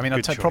are. I mean,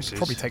 good I'd choices.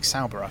 probably take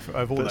Sauber over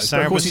all But those.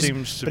 Sauber of course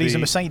seems to he's a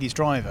be- Mercedes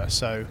driver,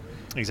 so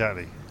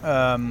Exactly.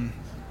 um,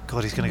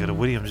 God, he's going to go to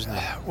Williams, isn't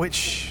he?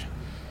 which,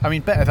 I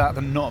mean, better that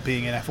than not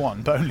being in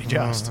F1, but only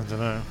just. I don't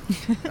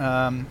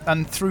know.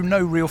 And through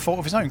no real fault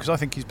of his own, because I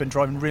think he's been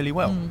driving really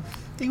well.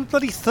 He was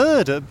bloody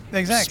third at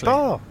Exactly.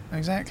 Spa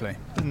Exactly.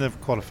 in the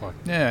qualifying.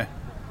 Yeah.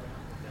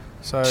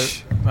 So,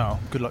 well,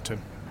 good luck to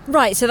him.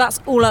 Right, so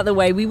that's all out the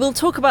way. We will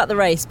talk about the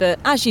race, but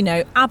as you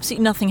know,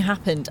 absolutely nothing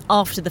happened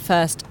after the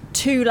first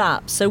 2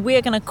 laps. So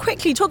we're going to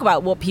quickly talk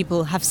about what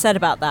people have said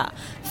about that.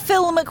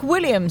 Phil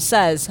McWilliams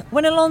says,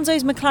 when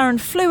Alonso's McLaren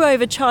flew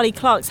over Charlie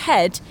Clark's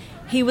head,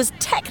 he was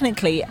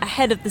technically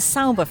ahead of the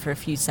Sauber for a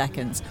few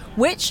seconds,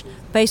 which,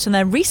 based on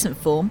their recent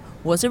form,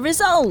 was a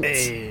result.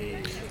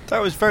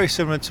 That was very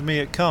similar to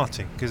me at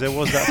karting because there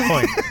was that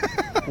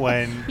point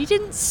when. You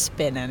didn't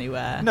spin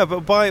anywhere. No,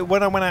 but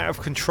when I went out of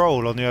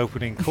control on the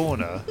opening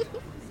corner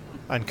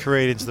and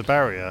careened into the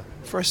barrier,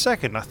 for a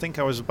second I think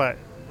I was about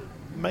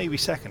maybe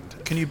second.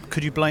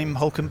 Could you blame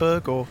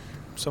Hulkenberg or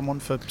someone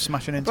for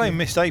smashing into Blame you?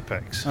 missed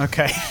apex.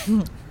 Okay.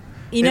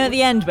 You know at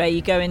the end where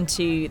you go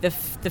into the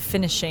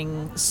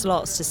finishing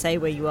slots to say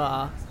where you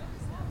are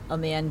on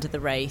the end of the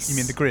race? You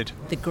mean the grid?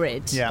 The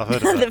grid. Yeah. I've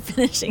heard of that. The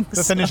finishing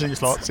The finishing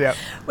slots, yeah.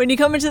 When you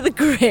come into the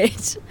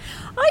grid,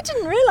 I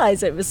didn't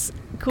realise it was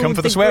called Come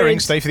for the the swearing,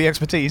 grid. stay for the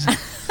expertise.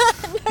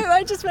 No,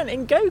 I just went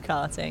in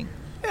go-karting.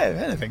 Yeah,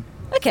 anything.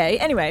 Okay,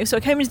 anyway, so I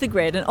came into the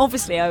grid and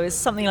obviously I was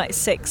something like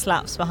 6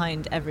 laps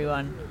behind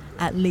everyone,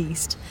 at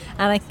least.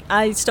 And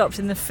I stopped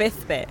in the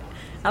 5th bit.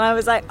 And I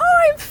was like,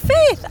 oh, I'm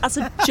 5th! As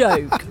a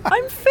joke.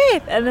 I'm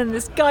 5th! And then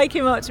this guy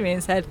came up to me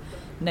and said,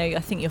 no, I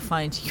think you'll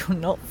find you're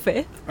not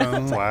 5th.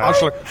 Wow.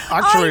 Actually,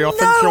 I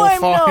think you'll I'm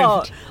find.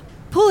 not.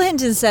 Paul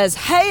Hinton says,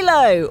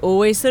 Halo!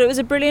 Always thought it was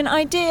a brilliant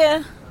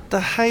idea. The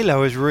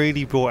Halo has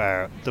really brought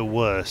out the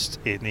worst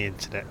in the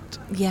internet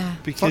Yeah.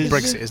 It's like because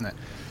Brexit, isn't it?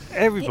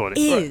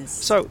 everybody. It Right, is.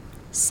 So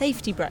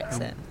Safety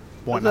Brexit.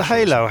 White the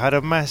nationalism. Halo had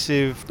a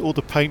massive. All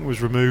the paint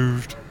was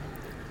removed.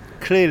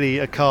 Clearly,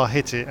 a car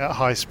hit it at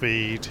high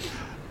speed.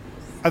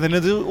 And then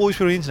there's always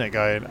people on the internet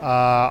going,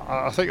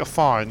 I think you'll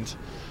find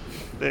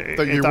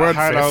that you weren't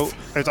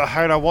fifth. If that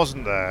halo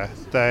wasn't there,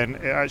 then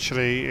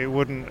it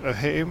wouldn't have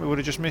hit him. It would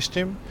have just missed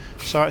him.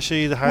 So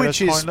actually, the halo's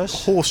pointless.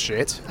 Which is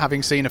horseshit.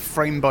 Having seen a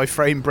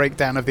frame-by-frame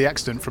breakdown of the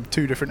accident from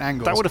 2 different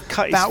angles, that would have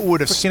cut. That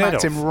would have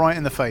smacked him right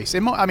in the face.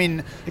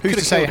 Who's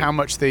to say how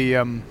much the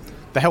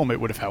helmet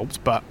would have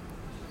helped, but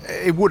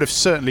it would have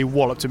certainly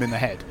walloped him in the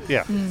head.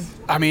 Yeah.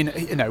 I mean,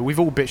 we've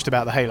all bitched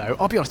about the halo.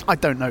 I'll be honest, I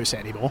don't notice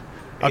it anymore.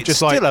 It's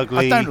still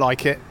ugly. I don't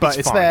like it, but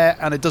it's there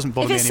and it doesn't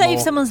bother me anymore. If it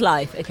saves someone's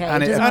life, okay.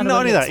 And not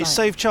only that, it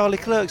saved Charlie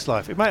Clerk's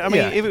life. If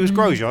it was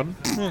Grosjean,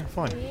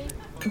 fine.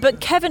 But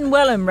Kevin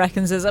Wellham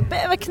reckons there's a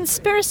bit of a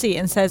conspiracy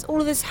and says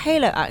all of this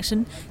Halo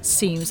action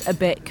seems a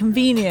bit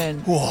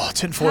convenient. Whoa,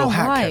 tinfoil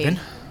hat, Kevin.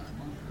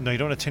 No, you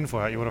don't want a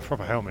tinfoil hat. You want a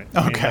proper helmet.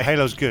 Okay. The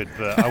Halo's good,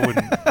 but I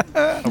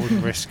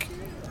wouldn't risk,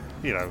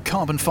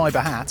 carbon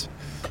fibre hat.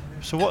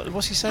 So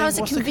what's he saying? How's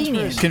it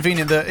convenient?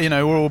 Convenient that,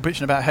 we're all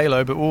bitching about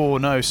Halo, but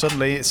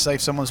suddenly it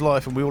saved someone's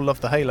life and we all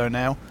love the Halo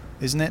now,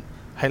 isn't it?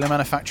 Halo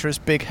manufacturers,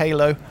 big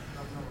Halo,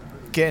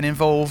 getting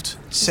involved,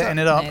 setting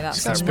it up.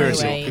 That's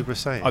conspiracy. What people are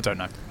saying. I don't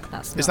know.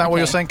 Is that what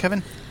you're saying,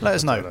 Kevin? Let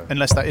us know.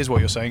 Unless that is what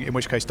you're saying, in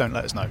which case don't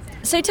let us know.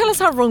 So tell us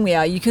how wrong we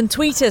are. You can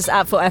tweet us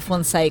at For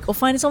F1's Sake or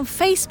find us on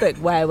Facebook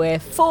where we're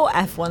For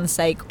F1's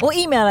Sake, or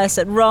email us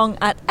at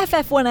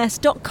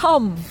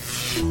wrong@ff1s.com.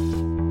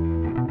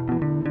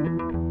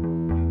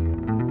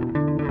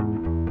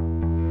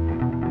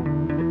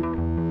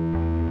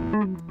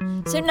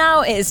 So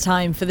now it is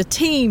time for the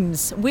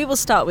teams. We will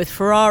start with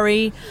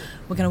Ferrari.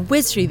 We're going to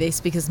whiz through this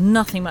because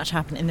nothing much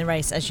happened in the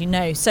race, as you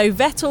know. So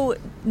Vettel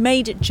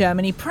made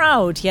Germany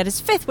proud. He had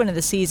his 5th win of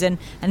the season,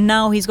 and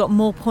now he's got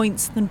more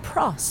points than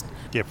Prost.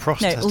 Yeah,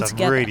 Prost has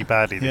done really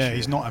badly this year. Yeah,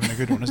 he's not having a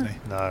good one, isn't he?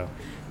 No.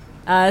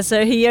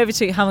 So he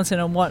overtook Hamilton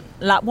on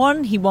lap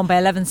 1. He won by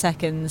 11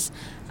 seconds.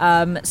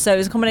 So it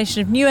was a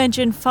combination of new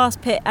engine,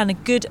 fast pit, and a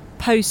good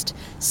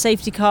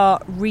post-safety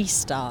car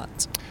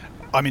restart.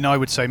 I mean, I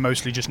would say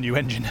mostly just new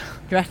engine.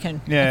 You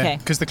reckon? Yeah,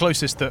 because the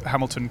closest that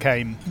Hamilton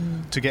came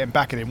to getting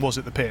back at him was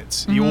at the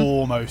pits.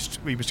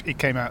 Mm-hmm. He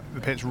came out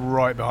the pits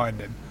right behind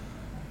him.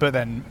 But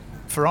then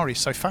Ferrari's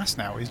so fast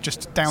now. He's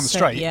just down the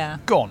straight,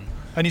 gone.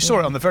 And you saw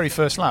it on the very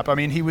first lap. I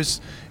mean, he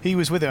was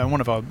with it, and one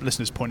of our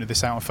listeners pointed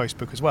this out on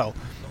Facebook as well.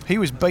 He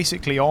was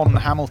basically on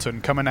Hamilton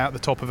coming out the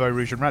top of Eau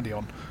Rouge and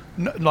Raidillon.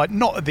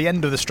 Not at the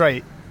end of the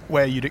straight,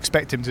 where you'd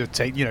expect him to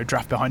take,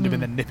 draft behind him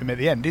and then nip him at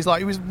the end.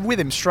 He was with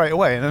him straight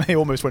away, and then he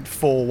almost went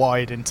 4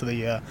 wide into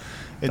the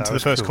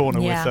first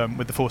corner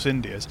with the Force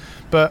Indias.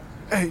 But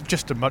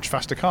just a much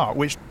faster car,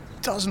 which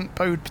doesn't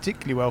bode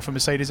particularly well for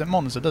Mercedes at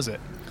Monza, does it?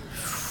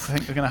 I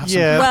think they're going to have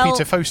some happy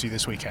tifosi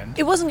this weekend.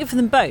 It wasn't good for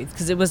them both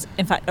because it was,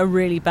 in fact, a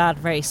really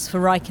bad race for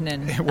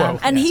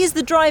Raikkonen. And he's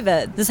the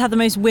driver that's had the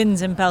most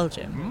wins in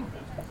Belgium.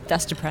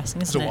 That's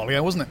depressing, isn't it? It was a while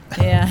ago, wasn't it?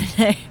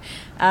 Yeah.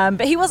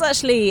 But he was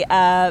actually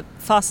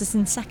fastest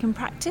in second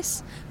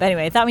practice. But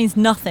anyway, that means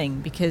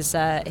nothing because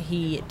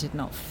he did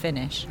not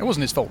finish. It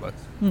wasn't his fault, though.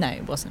 No,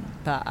 it wasn't.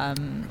 But it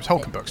was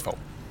Hülkenberg's fault.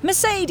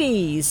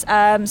 Mercedes.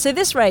 So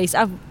this race,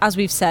 as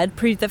we've said,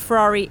 proved that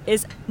Ferrari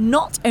is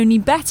not only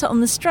better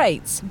on the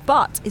straights,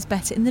 but is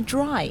better in the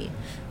dry.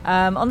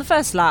 On the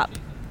first lap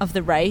of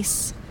the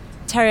race,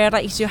 Terry, I'd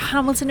like you to do a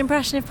Hamilton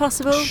impression if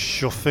possible.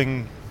 Sure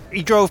thing.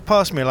 He drove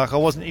past me like I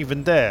wasn't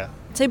even there.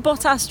 So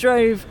Bottas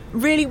drove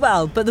really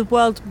well, but the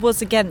world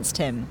was against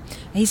him.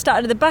 He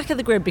started at the back of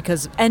the grid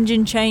because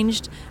engine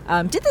changed.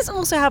 Did this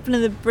also happen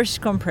in the British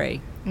Grand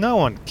Prix? No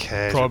one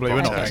cares. Probably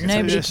we're not paying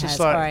attention. Nobody cares.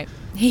 All right.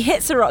 He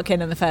hit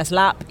Sorokin in the first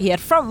lap. He had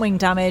front wing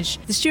damage.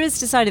 The stewards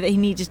decided that he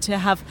needed to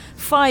have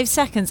 5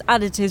 seconds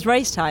added to his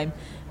race time.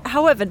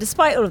 However,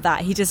 despite all of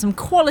that, he did some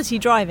quality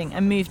driving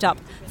and moved up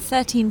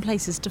 13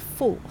 places to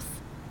 4th.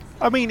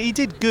 I mean, he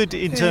did good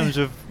in terms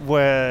of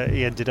where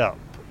he ended up.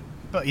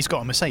 But he's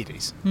got a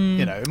Mercedes.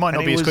 It might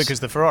not be as quick as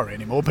the Ferrari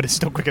anymore, but it's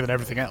still quicker than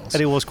everything else.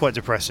 And it was quite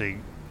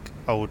depressing.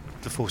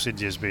 The Force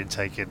Indias being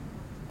taken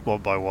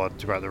one by one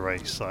throughout the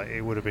race.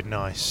 It would have been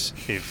nice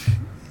if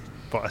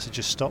Bottas had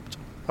just stopped.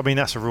 I mean,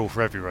 that's a rule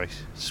for every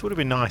race. It would have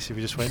been nice if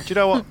he just went, do you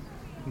know what?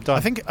 I'm done.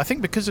 I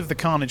think because of the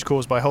carnage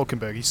caused by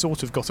Hülkenberg, he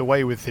sort of got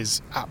away with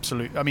his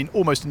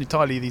almost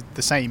entirely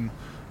the same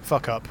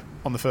fuck up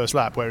on the first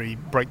lap where he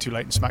braked too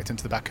late and smacked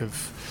into the back of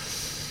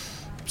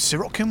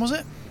Sorokin, was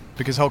it?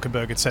 Because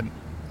Hülkenberg had sent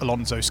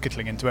Alonso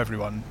skittling into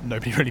everyone.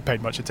 Nobody really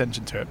paid much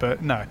attention to it.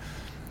 But no.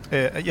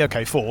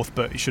 Okay, 4th,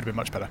 but he should have been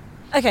much better.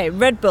 Okay,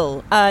 Red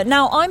Bull.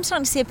 Now, I'm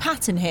starting to see a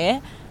pattern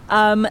here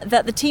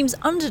that the team's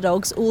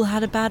underdogs all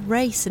had a bad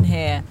race in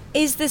here.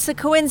 Is this a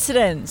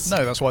coincidence?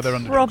 No, that's why they're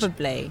underdogs.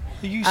 Probably.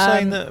 Are you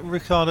saying that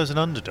Ricciardo's an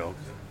underdog?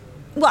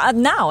 Well,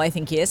 now I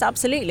think he is,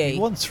 absolutely. He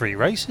won 3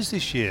 races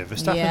this year.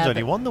 Verstappen's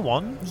only won the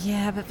 1.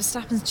 Yeah, but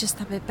Verstappen's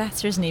just a bit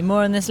better, isn't he?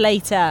 More on this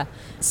later.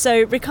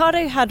 So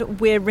Ricciardo had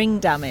rear ring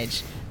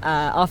damage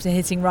after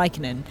hitting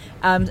Raikkonen.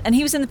 And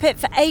he was in the pit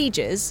for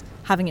ages,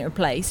 having it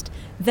replaced.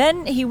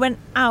 Then he went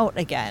out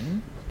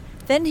again.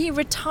 Then he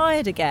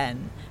retired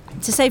again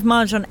to save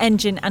mileage on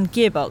engine and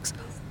gearbox.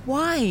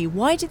 Why?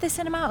 Why did they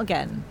send him out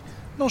again?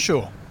 Not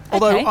sure.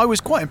 Although Okay. I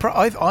was quite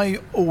impressed. I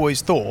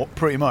always thought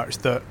pretty much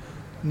that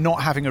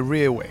not having a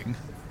rear wing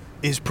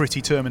is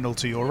pretty terminal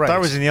to your race.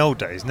 That was in the old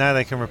days. Now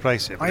they can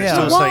replace it. But Oh, it yeah,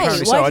 still Why? takes.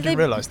 apparently Why so. I did didn't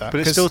they- realise that. But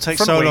it 'Cause still takes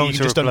front so wing, long you to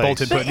can just replace. unbolt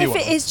it and But put a new if one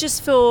it on. is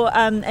just for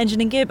engine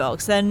and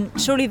gearbox, then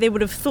surely they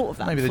would have thought of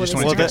that. Maybe they before just did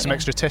wanted to the get some race.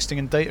 extra testing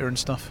and data and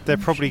stuff. They're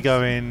probably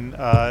going,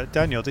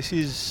 Daniel, this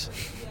is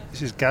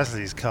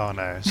Gasly's car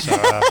now, so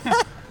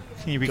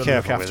can you be Gotta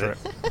look careful with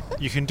after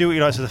it? You can do what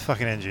you like to the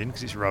fucking engine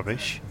because it's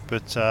rubbish,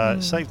 but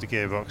save the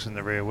gearbox and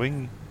the rear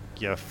wing,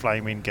 you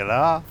flaming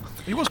galah.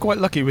 He was quite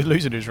lucky with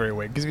losing his rear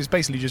wing because he was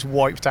basically just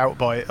wiped out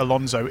by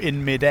Alonso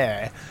in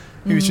mid-air.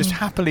 He was just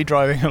happily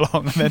driving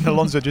along, and then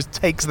Alonso just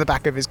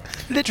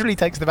literally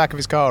takes the back of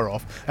his car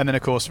off, and then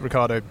of course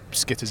Ricciardo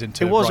skitters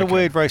into. It was a Raikkonen.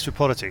 weird race with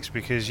politics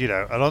because,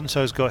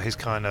 Alonso's got his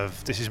kind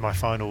of, this is my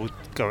final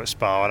go at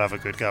Spa, I'll have a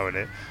good go at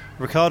it.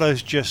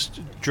 Ricciardo's just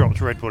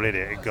dropped Red Bull in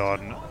it and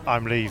gone,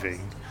 I'm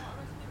leaving.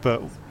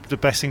 But the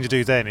best thing to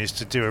do then is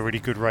to do a really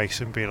good race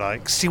and be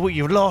like, see what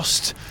you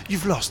lost?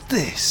 You've lost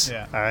this.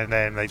 Yeah. And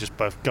then they just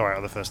both go out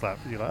on the first lap.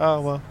 You're like,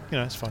 oh, well,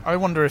 it's fine. I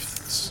wonder if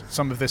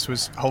some of this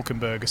was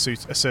Hulkenberg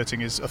asserting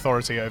his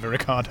authority over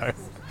Ricciardo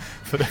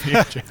for the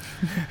future.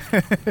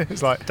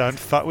 It's like, Don't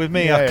fuck with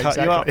me, yeah, I'll cut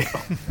exactly.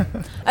 you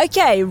up.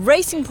 Okay,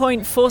 Racing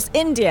Point Force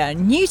India,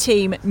 new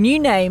team, new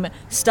name,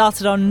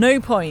 started on no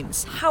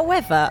points.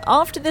 However,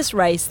 after this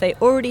race, they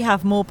already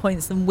have more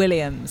points than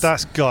Williams.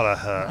 That's gotta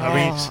hurt. I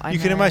mean, I you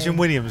can know. imagine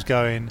Williams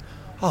going,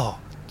 oh,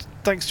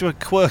 thanks to a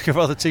quirk of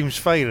other teams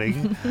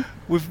failing,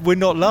 we're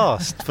not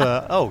last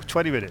for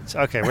 20 minutes.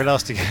 Okay, we're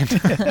last again.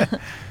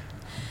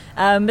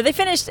 But they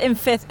finished in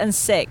 5th and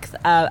 6th,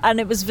 and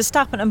it was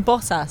Verstappen and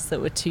Bottas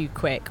that were too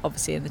quick,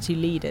 obviously, and the two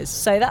leaders.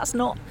 So that's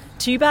not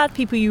too bad.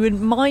 People you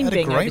wouldn't mind Had a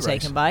being great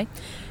overtaken race. by.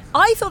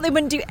 I thought they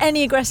wouldn't do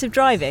any aggressive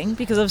driving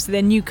because obviously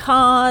they're new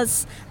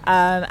cars,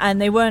 and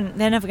they're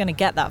never going to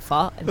get that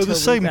far. They're until the we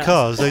same realise.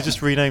 cars, they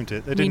just renamed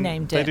it. They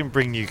Renamed it. didn't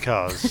bring new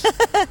cars.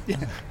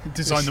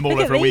 Design them all Look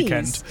at over a these.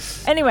 weekend.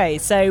 Anyway,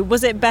 so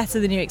was it better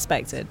than you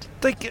expected?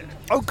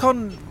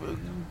 Ocon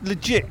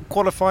legit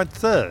qualified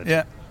third.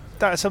 Yeah,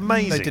 That's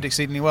amazing. they did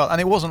exceedingly well, and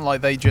it wasn't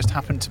like they just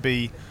happened to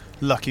be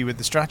lucky with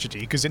the strategy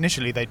because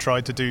initially they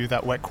tried to do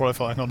that wet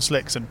qualifying on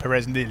slicks and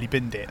Perez nearly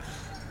binned it,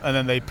 and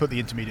then they put the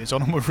intermediates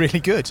on and were really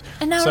good.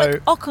 And now so,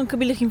 Ocon could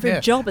be looking for yeah.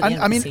 a job at the And,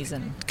 end I of mean, the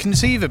season.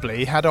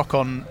 conceivably, had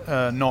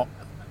Ocon not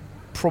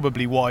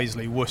probably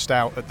wisely wussed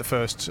out at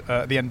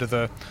the end of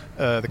the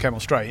Kemmel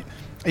Straight,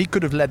 he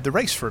could have led the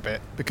race for a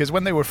bit because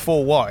when they were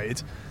 4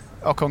 wide,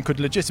 Ocon could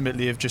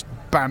legitimately have just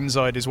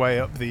banzaied his way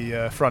up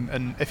the front,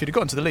 and if he'd have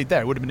gotten to the lead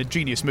there, it would have been a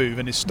genius move,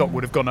 and his stock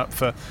would have gone up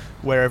for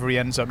wherever he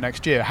ends up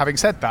next year. Having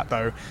said that,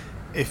 though,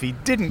 if he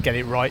didn't get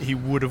it right, he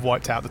would have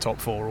wiped out the top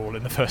 4 all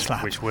in the first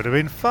lap, Which would have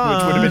been fun.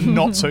 which would have been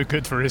not so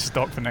good for his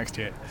stock for next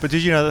year. But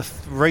did you know that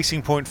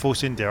Racing Point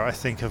Force India, I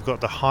think, have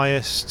got the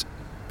highest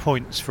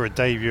points for a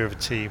debut of a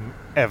team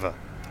ever?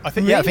 I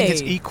think I think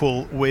it's Really?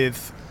 equal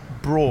with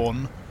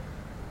Brawn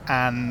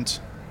and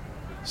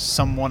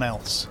someone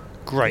else.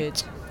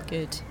 Great.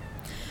 Good.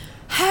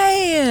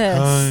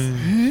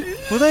 Hey!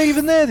 Were they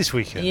even there this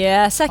weekend?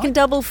 Yeah, second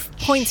double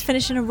points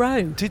finish in a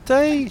row. Did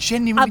they?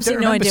 Genuinely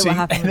Absolutely don't no remember idea what seeing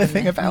happened with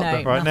anything them. about No,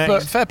 them. Right, nothing.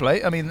 next. But fair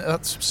play. I mean,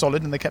 that's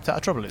solid, and they kept out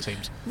of trouble, it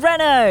seems.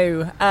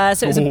 Renault.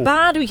 So it was a Ooh.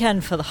 bad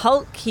weekend for the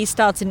Hulk. He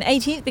started in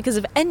 18th because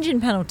of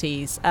engine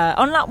penalties.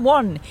 On lap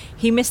 1,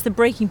 he missed the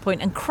braking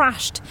point and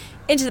crashed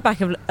into the back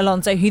of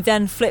Alonso, who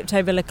then flipped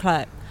over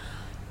Leclerc.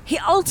 He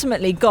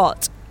ultimately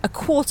got a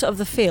quarter of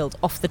the field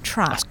off the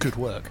track. That's good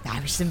work.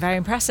 Which is very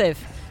impressive.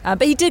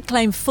 But he did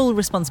claim full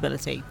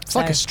responsibility. It's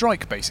like a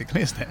strike,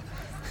 basically, isn't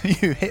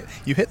it?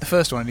 you hit the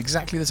first one in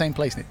exactly the same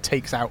place, and it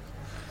takes out.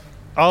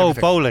 Oh,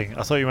 Everything. bowling.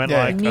 I thought you meant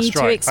Yeah. like You a need to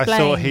strike. I explain.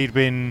 thought he'd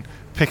been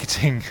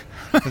picketing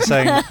and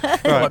saying, right,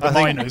 Like the I think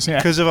miners, yeah.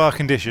 because of our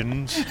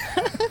conditions,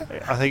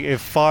 I think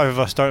if 5 of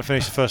us don't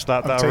finish the first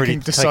lap, I'm that'll really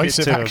taking take it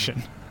decisive to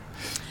action.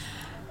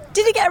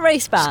 Did he get a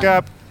race ban?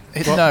 Scab.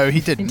 No, he He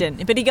didn't.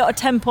 didn't. But he got a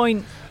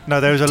 10-point, No,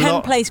 there was a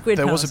lot. 10-place grid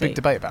There penalty. was a big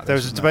debate about this. There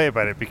was a wasn't debate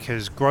about it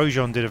because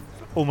Grosjean did an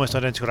almost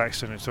identical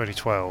accident in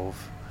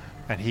 2012,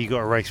 and he got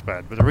a race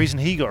ban. But the reason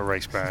he got a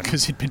race ban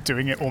because he'd been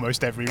doing it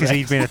almost every because race.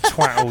 he'd been a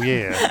twat all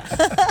year,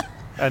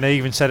 and they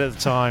even said at the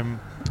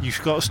time,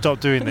 "You've got to stop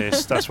doing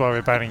this. That's why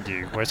we're banning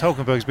you." Whereas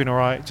Hulkenberg's been all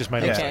right, just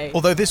made a Yeah. mistake. Okay.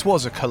 Although this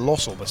was a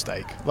colossal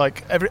mistake.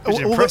 Like was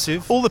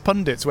impressive. all the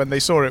pundits when they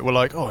saw it were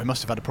like, "Oh, he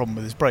must have had a problem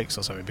with his brakes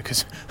or something,"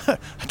 because a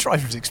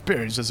driver's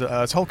experience as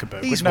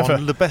Hulkenberg He's would never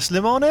won the best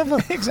Le Mans ever.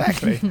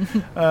 exactly.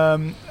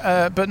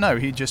 But no,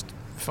 he just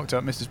fucked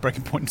up, missed his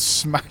braking point, and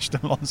smashed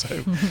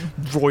Alonso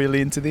royally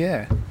into the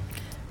air.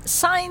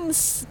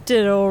 Sainz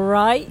did all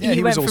right. Yeah,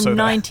 he went was from also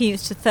there.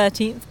 19th to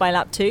 13th by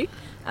lap 2,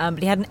 but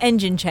he had an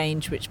engine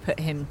change which put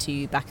him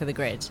to back of the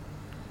grid.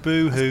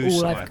 Boo-hoo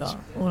All science. I've got.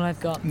 All I've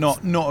got.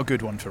 Not a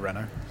good one for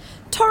Renault.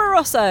 Toro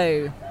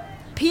Rosso.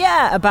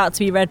 Pierre about to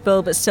be Red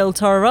Bull, but still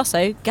Toro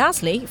Rosso.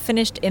 Gasly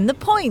finished in the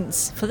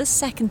points for the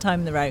second time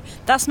in the row.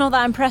 That's not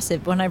that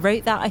impressive. But when I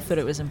wrote that, I thought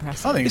it was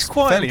impressive. I think It's it's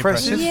quite fairly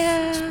impressive.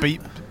 Yeah.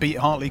 Beat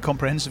Hartley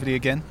comprehensively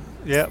again.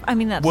 Yeah. I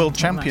mean, that's World not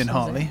champion much, is it?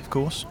 Hartley, of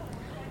course.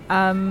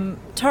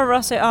 Toro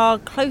Rosso are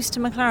close to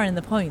McLaren in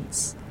the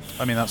points.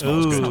 I mean, that's not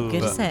as good. Not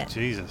good, is but- it?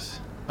 Jesus.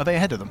 Are they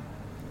ahead of them?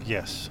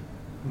 Yes.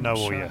 No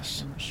or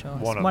yes. I'm not sure.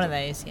 One It's of them.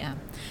 those, yeah.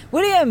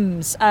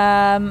 Williams,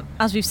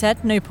 as we've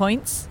said, no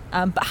points.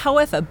 But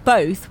however,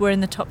 both were in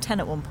the top 10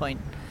 at one point.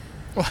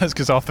 Well, that's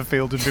because half the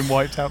field had been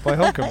wiped out by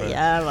Hulkenberg.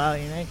 Yeah, well,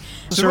 you know.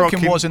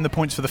 Sorokin was in the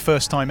points for the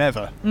first time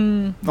ever.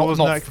 Not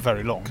for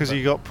very long. Because but-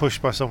 he got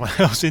pushed by someone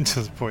else into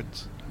the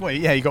points. Well,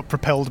 yeah, he got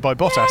propelled by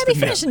Bottas, Yeah, they didn't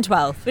finished in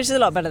 12th, which is a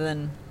lot better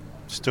than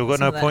Still got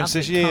some no of the points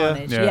this absolute year.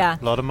 carnage. Yeah. Yeah.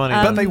 A lot of money.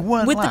 But they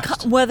weren't with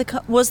last.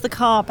 Was the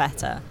car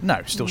better?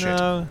 No, still shit.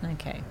 No.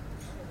 Okay.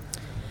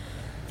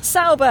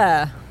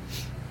 Sauber,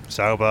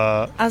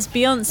 Sauber. as I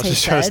Beyonce was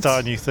just trying to said.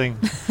 start a new thing.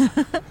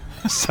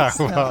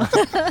 Sauber.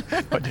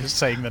 But just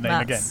saying the name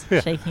Matt's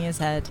again. shaking his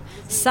head.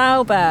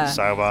 Sauber.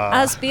 Sauber.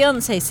 As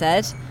Beyonce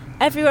said,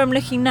 everywhere I'm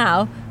looking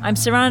now, I'm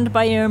surrounded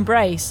by your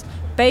embrace.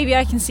 Baby,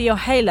 I can see your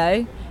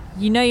halo.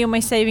 You know you're my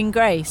saving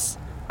grace.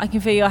 I can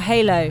feel your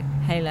halo.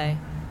 Halo.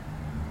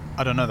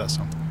 I don't know that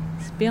song.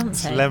 It's It's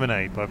Beyonce.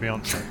 Lemonade by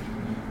Beyonce.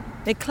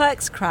 The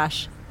Clerks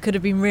crash could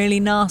have been really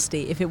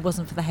nasty if it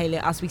wasn't for the halo.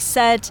 As we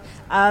said,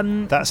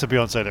 That's a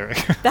Beyonce lyric.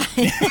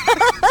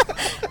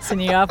 so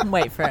you up and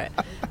wait for it.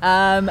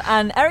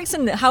 And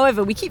Ericsson,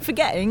 however, we keep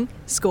forgetting,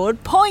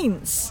 scored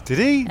points. Did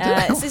he?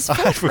 It's his I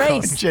had fourth forgotten. I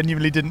race.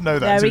 genuinely didn't know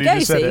that There until we you go,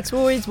 just said see, it. 'cause we're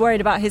always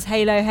worried about his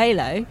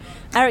halo.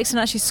 Ericsson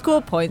actually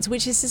scored points,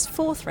 which is his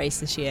fourth race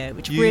this year,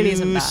 which really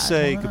isn't You bad.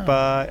 say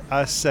goodbye,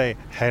 I say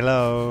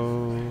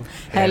hello.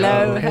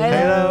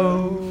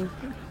 Hello.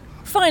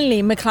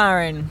 Finally,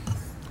 McLaren.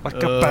 Like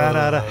a bat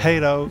out of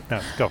halo. No,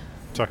 go.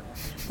 Sorry.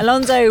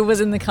 Alonso was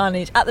in the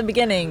carnage at the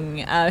beginning.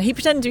 He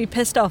pretended to be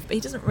pissed off, but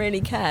he doesn't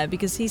really care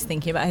because he's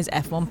thinking about his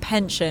F1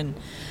 pension.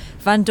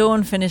 Van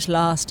Dorn finished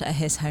last at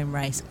his home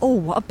race. Oh,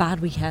 what a bad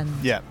weekend.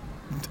 Yeah.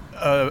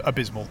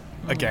 Abysmal.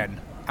 Again,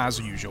 as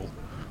usual.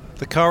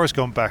 The car has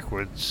gone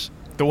backwards.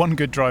 The one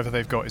good driver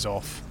they've got is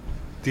off.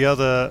 The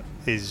other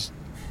is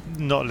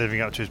not living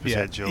up to his Yeah,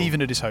 potential.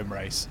 even at his home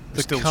race.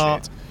 the Still car,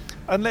 shit.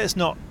 and let's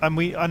not. And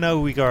I know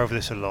we go over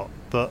this a lot,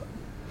 but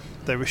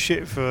they were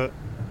shit for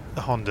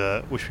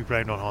Honda, which we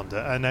blamed on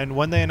Honda. And then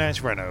when they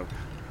announced Renault,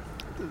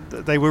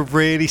 they were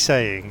really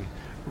saying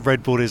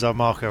Red Bull is our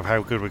marker of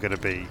how good we're going to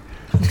be,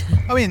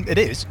 I mean, it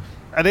is.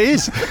 and it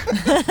is.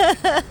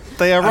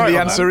 They are right. And the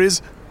on answer that.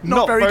 is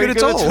not very good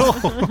at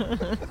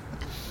all.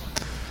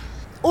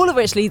 All of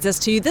which leads us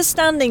to the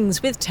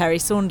standings with Terry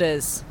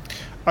Saunders.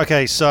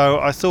 Okay, so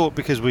I thought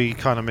because we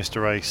kind of missed a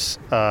race,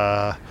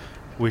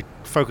 we'd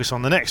focus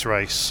on the next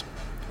race,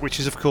 which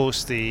is, of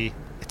course, the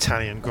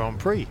Italian Grand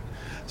Prix.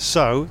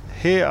 So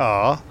here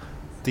are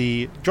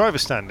the driver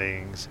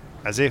standings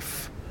as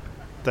if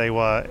they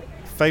were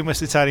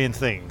famous Italian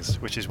things,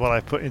 which is what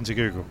I put into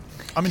Google.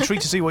 I'm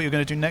intrigued to see what you're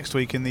going to do next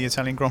week in the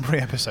Italian Grand Prix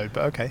episode,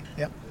 but okay,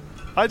 yeah.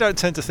 I don't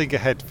tend to think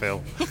ahead,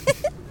 Phil.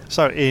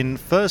 So in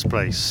first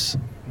place,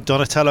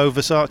 Donatello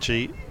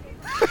Versace.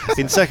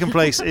 In second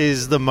place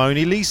is the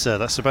Mona Lisa.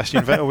 That's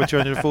Sebastian Vettel with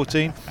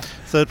 214.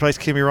 Third place,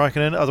 Kimi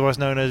Raikkonen, otherwise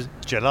known as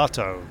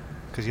Gelato,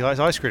 because he likes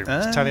ice cream.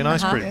 It's Italian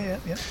ice cream.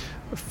 Yeah.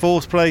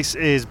 Fourth place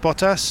is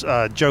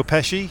Bottas, Joe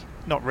Pesci.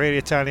 Not really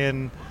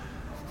Italian,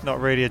 not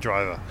really a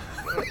driver.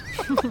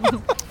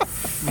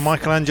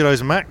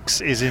 Michelangelo's Max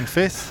is in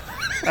fifth.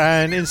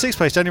 And in sixth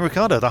place, Daniel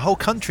Ricciardo. The whole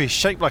country is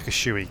shaped like a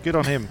shoey. Good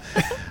on him.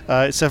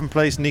 In seventh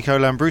place, Nico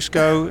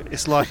Lambrusco.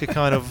 It's like a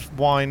kind of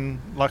wine,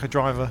 like a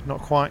driver, not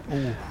quite.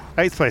 Ooh.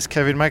 Eighth place,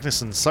 Kevin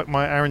Magnussen. Suck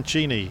my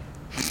Arancini.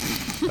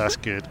 That's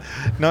good.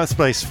 Ninth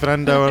place,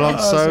 Fernando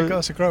Alonso.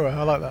 That's a grower.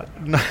 I like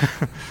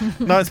that.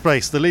 Ninth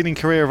place, the leading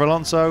career of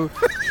Alonso.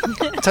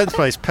 10th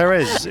place,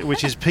 Perez,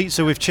 which is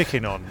pizza with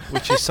chicken on,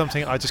 which is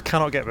something I just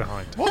cannot get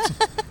behind. What?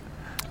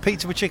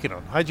 Pizza with chicken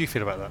on. How do you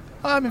feel about that?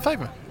 I'm in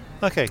favour.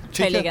 Okay. Totally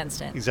chicken?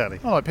 against it. Exactly.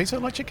 I like pizza. I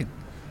like chicken.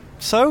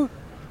 So,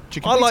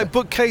 Chicken I pizza. like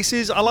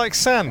bookcases. I like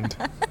sand.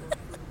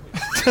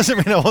 Doesn't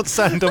mean I want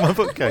sand on my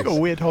bookcase. I've got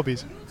weird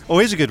hobbies. Oh,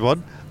 here's a good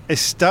one.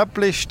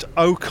 Established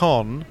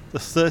Ocon, the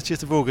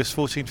 30th of August,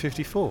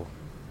 1454.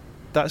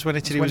 That's when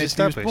Italy was when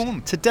Italy was established.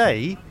 born.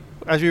 Today,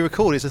 as we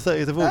record, it's the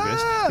 30th of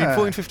August. In Ah.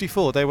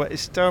 1454, they were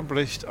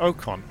established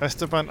Ocon.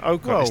 Esteban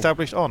Ocon, Well,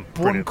 established on.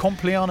 Buon Brilliant.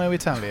 compleanno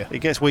Italia. It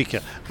gets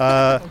weaker.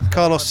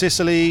 Carlos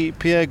Sicily,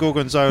 Pierre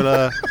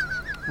Gorgonzola,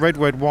 Red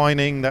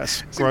Whining,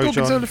 that's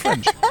Gorgonzola Grosjean.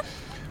 French.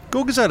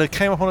 Gorgonzola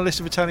came up on a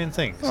list of Italian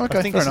things. Oh, okay,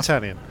 I think fair it's enough.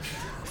 Italian.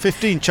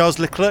 15, Charles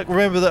Leclerc.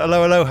 Remember that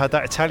Allo Allo had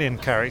that Italian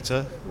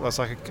character. It was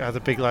like had the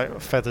big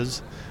like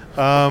feathers.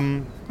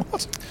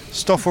 What?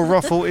 Stoffel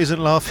Ruffle isn't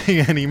laughing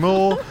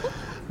anymore.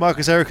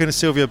 Marcus Eric and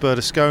Silvio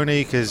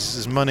Berlusconi because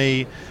there's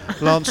money.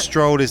 Lance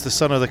Stroll is the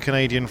son of the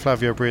Canadian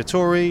Flavio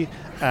Briatore.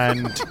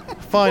 And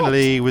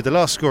finally, with the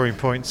last scoring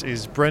points,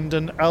 is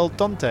Brendan Al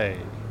Dente.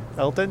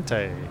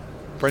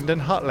 Brendan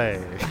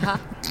Hutley.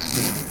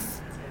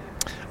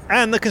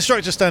 And the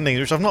constructor standings,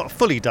 which I've not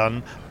fully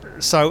done.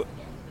 So,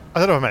 I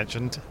don't know if I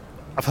mentioned,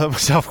 I've hurt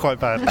myself quite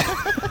badly.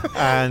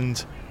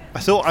 And I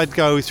thought I'd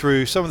go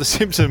through some of the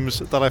symptoms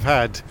that I've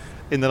had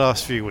in the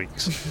last few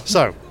weeks.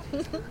 So,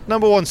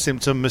 number one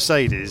symptom,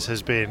 Mercedes,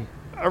 has been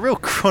a real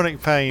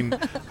chronic pain.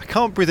 I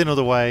can't breathe in all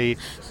the way.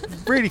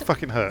 Really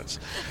fucking hurts.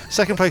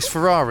 Second place,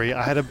 Ferrari.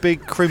 I had a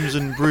big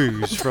crimson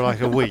bruise for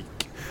like a week.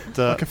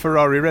 Like a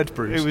Ferrari red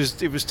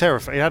bruise. It was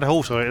terrifying. It had a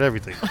horse on it and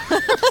everything.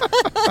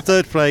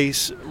 Third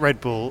place,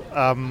 Red Bull.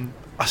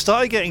 I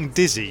started getting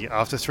dizzy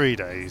after 3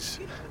 days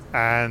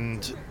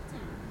and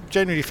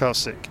genuinely felt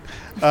sick.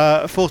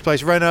 Fourth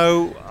place,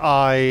 Renault.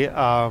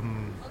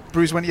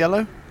 Bruise went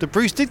yellow? The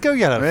bruise did go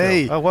yellow.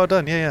 Hey. Oh, well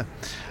done. Yeah.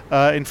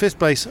 In fifth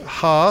place,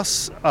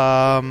 Haas.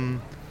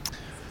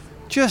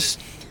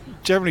 Just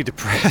generally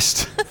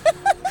depressed.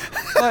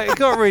 It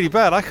got really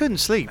bad. I couldn't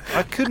sleep.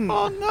 I couldn't.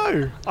 Oh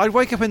no! I'd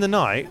wake up in the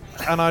night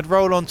and I'd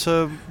roll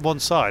onto one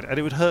side and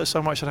it would hurt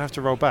so much I'd have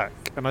to roll back.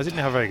 And I didn't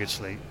have very good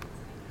sleep.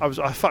 I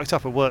fucked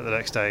up at work the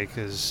next day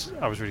because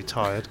I was really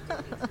tired.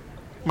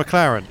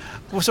 McLaren.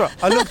 Well, sorry.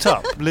 I looked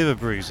up liver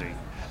bruising,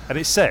 and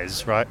it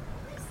says right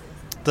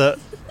that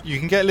you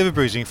can get liver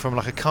bruising from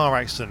like a car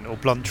accident or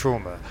blunt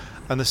trauma,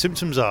 and the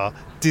symptoms are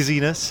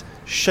dizziness,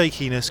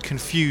 shakiness,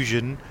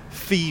 confusion,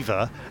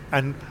 fever,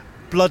 and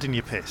blood in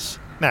your piss.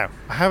 Now,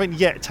 I haven't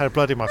yet had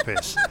blood in my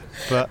piss,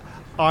 but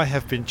I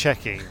have been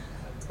checking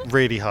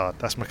really hard.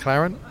 That's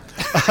McLaren.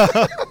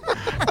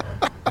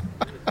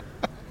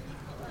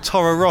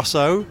 Toro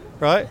Rosso,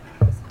 right?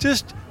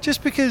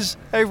 Just because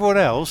everyone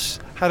else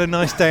had a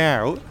nice day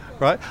out,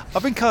 right?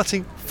 I've been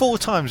karting 4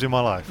 times in my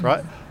life,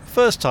 right?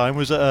 First time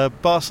was at a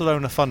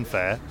Barcelona fun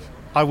fair.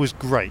 I was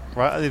great,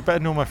 right? I did better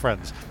than all my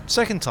friends.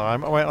 Second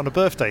time, I went on a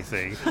birthday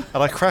thing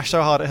and I crashed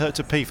so hard it hurt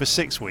to pee for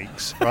 6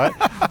 weeks, right?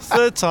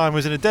 Third time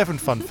was in a Devon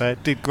fun fair,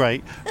 did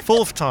great.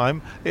 Fourth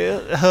time,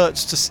 it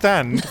hurts to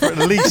stand for at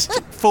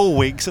least 4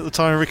 weeks at the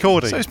time of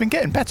recording. So it's been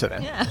getting better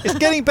then? Yeah. It's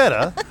getting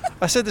better.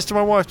 I said this to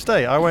my wife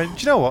today. I went,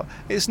 do you know what?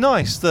 It's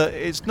nice that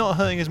it's not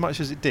hurting as much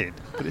as it did,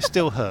 but it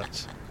still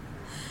hurts.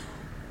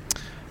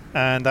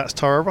 And that's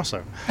Toro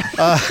Rosso.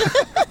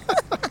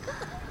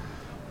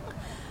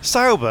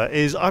 Sauber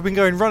is, I've been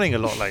going running a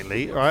lot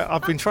lately, right?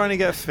 I've been trying to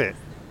get fit,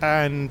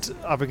 and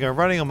I've been going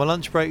running on my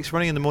lunch breaks,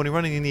 running in the morning,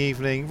 running in the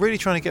evening, really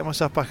trying to get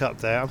myself back up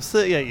there. I'm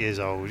 38 years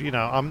old, you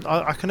know,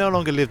 I can no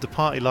longer live the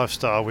party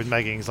lifestyle with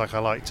meggings like I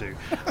like to.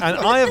 And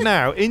I have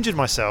now injured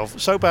myself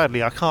so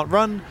badly I can't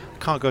run,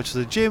 can't go to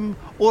the gym,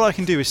 all I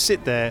can do is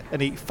sit there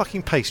and eat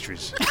fucking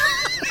pastries.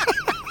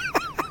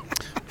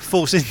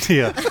 Force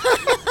India.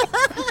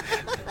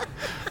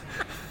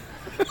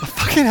 I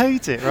fucking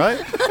hate it, right?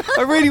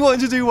 I really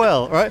wanted to do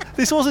well, right?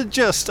 This wasn't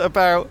just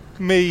about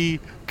me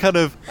kind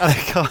of at a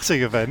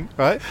karting event,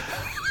 right?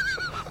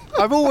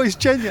 I've always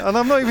and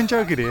I'm not even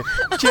joking here,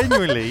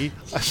 genuinely,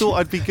 I thought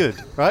I'd be good,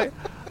 right?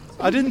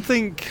 I didn't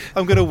think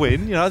I'm going to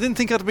win, you know, I didn't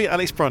think I'd beat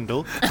Alex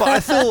Brundle, but I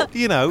thought,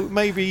 you know,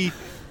 maybe...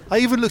 I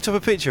even looked up a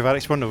picture of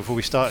Alex Brundle before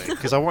we started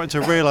because I wanted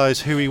to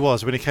realise who he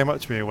was when he came up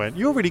to me and went,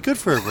 "You're really good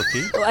for a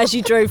rookie." Or as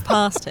you drove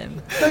past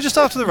him. No, just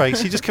after the race,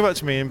 he just came up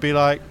to me and be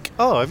like,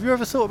 "Oh, have you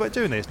ever thought about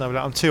doing this?" And I'd be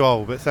like, "I'm too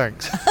old, but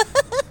thanks."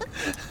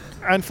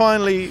 And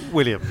finally,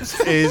 Williams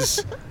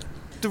is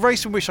the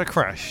race in which I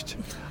crashed.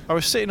 I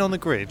was sitting on the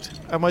grid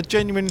and my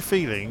genuine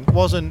feeling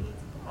wasn't,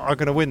 "I'm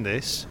going to win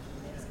this."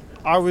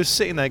 I was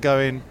sitting there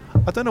going,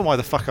 I don't know why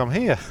the fuck I'm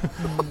here.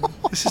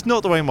 This is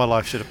not the way my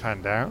life should have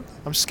panned out.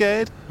 I'm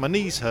scared, my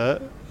knees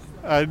hurt,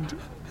 and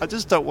I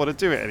just don't want to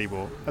do it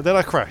anymore. And then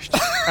I crashed.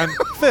 And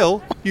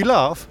Phil, you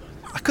laugh,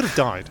 I could have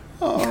died.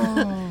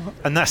 Oh.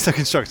 And that's the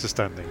constructor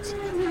standings.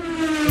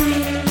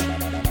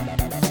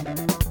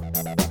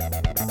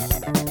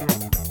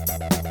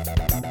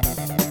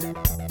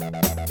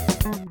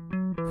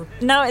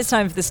 Now it's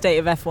time for the State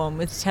of F1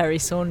 with Terry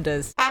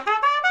Saunders.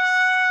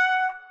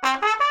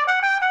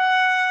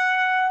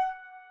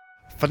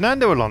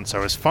 Fernando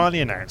Alonso has finally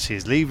announced he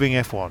is leaving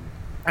F1.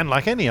 And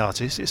like any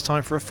artist, it's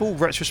time for a full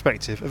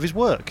retrospective of his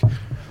work.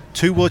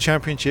 2 World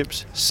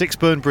Championships, 6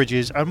 burned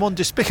bridges, and 1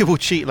 despicable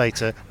cheat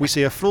later, we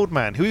see a flawed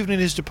man who, even in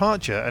his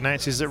departure,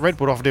 announces that Red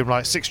Bull offered him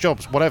like 6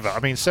 jobs, whatever. I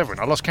mean, 7.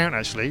 I lost count,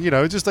 actually. You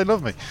know, just they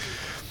love me.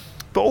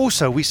 But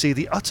also, we see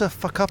the utter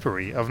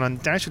fuck-uppery of an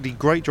undoubtedly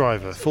great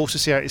driver forced to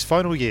see out his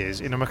final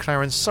years in a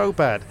McLaren so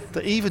bad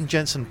that even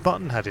Jenson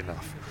Button had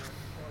enough.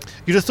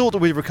 You'd have thought that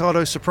with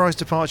Ricciardo's surprise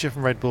departure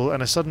from Red Bull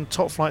and a sudden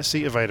top-flight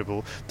seat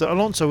available, that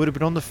Alonso would have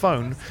been on the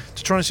phone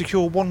to try and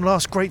secure one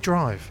last great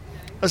drive.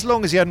 As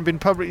long as he hadn't been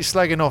publicly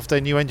slagging off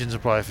their new engine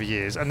supplier for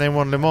years and then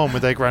won Le Mans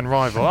with their grand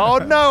rival. Oh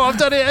no, I've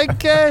done it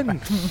again!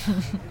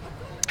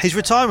 His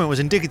retirement was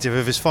indicative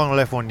of his final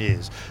F1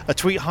 years. A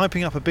tweet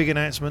hyping up a big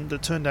announcement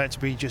that turned out to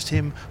be just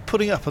him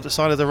putting up at the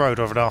side of the road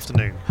over an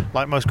afternoon,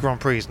 like most Grand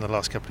Prix in the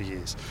last couple of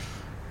years.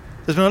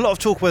 There's been a lot of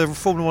talk whether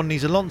Formula 1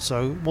 needs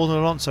Alonso more than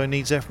Alonso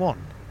needs F1.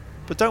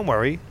 But don't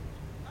worry,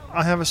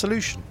 I have a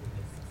solution.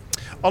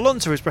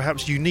 Alonso is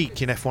perhaps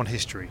unique in F1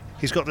 history.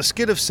 He's got the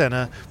skill of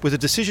Senna with the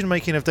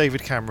decision-making of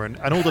David Cameron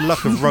and all the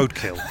luck of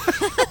roadkill.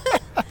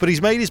 But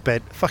he's made his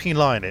bed, fucking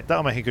lie in it.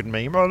 That'll make a good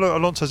meme. Oh look,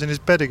 Alonso's in his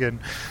bed again.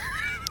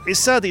 It's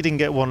sad that he didn't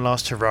get one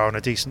last hurrah on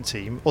a decent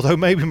team, although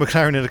maybe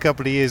McLaren in a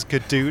couple of years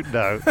could do...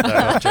 No,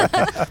 I'm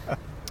joking.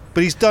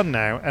 But he's done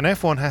now, and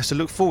F1 has to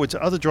look forward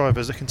to other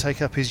drivers that can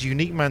take up his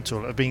unique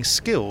mantle of being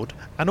skilled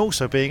and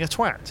also being a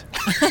twat.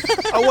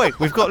 Oh wait,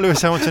 we've got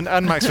Lewis Hamilton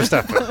and Max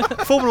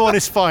Verstappen. Formula 1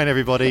 is fine,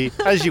 everybody,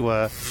 as you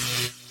were.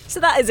 So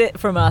that is it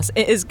from us.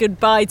 It is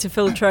goodbye to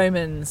Phil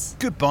Tromans.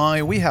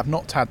 Goodbye. We have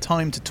not had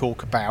time to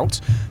talk about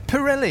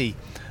Pirelli.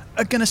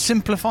 Are going to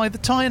simplify the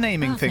tyre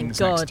naming things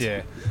next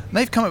year. And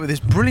they've come up with this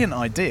brilliant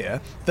idea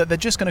that they're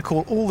just going to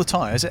call all the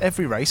tyres at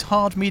every race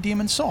hard, medium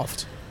and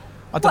soft.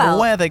 I don't know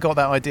where they got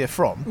that idea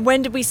from.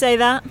 When did we say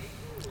that?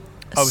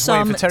 I was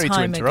waiting for Terry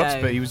to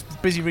interrupt, but he was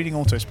busy reading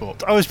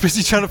Autosport. I was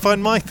busy trying to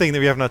find my thing that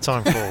we haven't had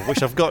time for,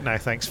 which I've got now,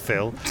 thanks,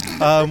 Phil.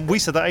 We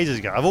said that ages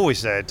ago. I've always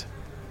said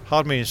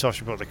hard, medium, soft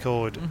should be what they're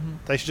called.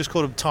 They should just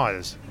call them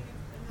tyres.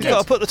 You've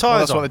got to put the tyres on.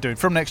 That's what they're doing.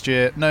 From next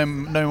year, no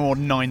more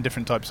 9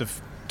 different types of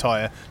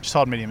tyre, just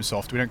hard, medium and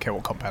soft. We don't care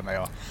what compound they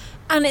are.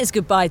 And it's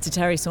goodbye to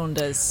Terry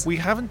Saunders. We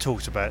haven't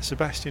talked about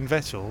Sebastian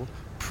Vettel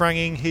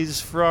pranging his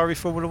Ferrari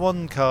Formula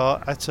 1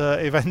 car at an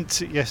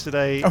event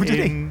yesterday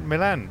in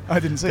Milan. I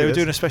didn't see They were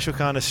doing a special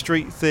kind of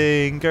street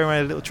thing, going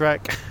around a little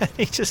track, and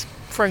he just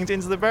pranged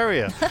into the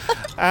barrier.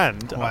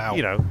 And,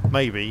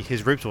 maybe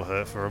his ribs will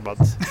hurt for a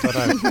month. I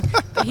don't know.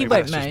 He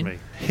won't moan.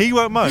 He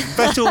won't moan.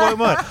 Vettel won't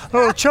moan.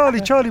 Oh,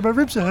 Charlie, my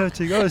ribs are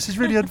hurting. Oh, this is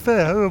really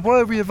unfair. Oh, why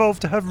have we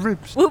evolved to have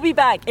ribs? We'll be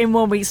back in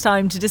 1 week's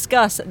time to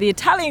discuss the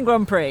Italian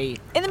Grand Prix.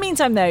 In the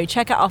meantime, though,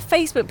 check out our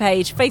Facebook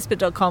page,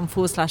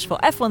 facebook.com/for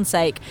F1's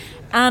sake,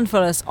 and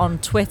follow us on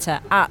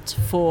Twitter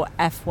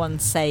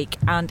 @forF1's sake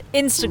and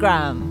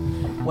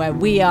Instagram, where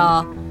we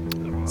are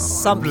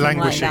something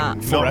languishing,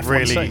 like that. not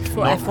really,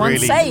 For not F1's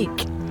really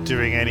sake.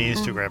 doing any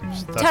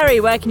Instagrams. Terry,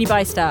 where can you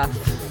buy stuff?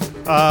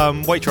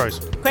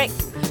 Waitrose. Quick.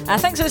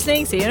 Thanks for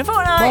listening. See you in a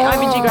fortnight. I'm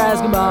Ingy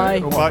Graz.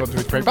 Goodbye.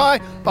 Bye.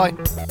 Bye.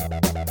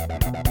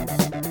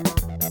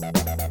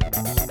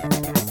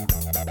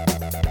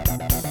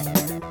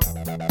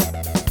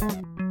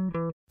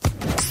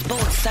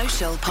 Sports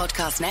Social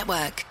Podcast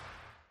Network.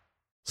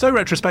 So,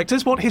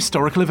 retrospectors, what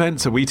historical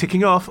events are we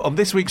ticking off on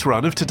this week's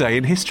run of Today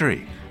in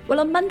History? Well,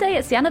 on Monday,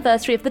 it's the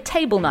anniversary of the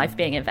table knife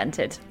being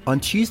invented. On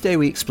Tuesday,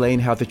 we explain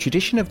how the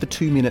tradition of the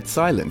 2-minute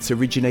silence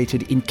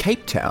originated in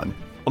Cape Town.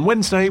 On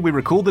Wednesday, we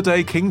recall the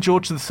day King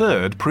George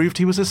III proved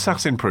he was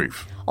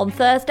assassin-proof. On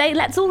Thursday,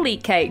 let's all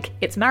eat cake.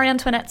 It's Marie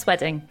Antoinette's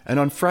wedding. And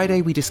on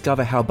Friday, we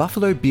discover how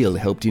Buffalo Bill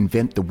helped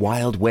invent the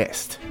Wild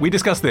West. We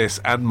discuss this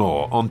and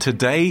more on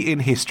Today in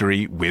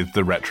History with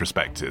the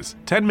Retrospectors.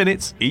 10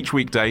 minutes each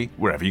weekday,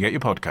 wherever you get your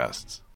podcasts.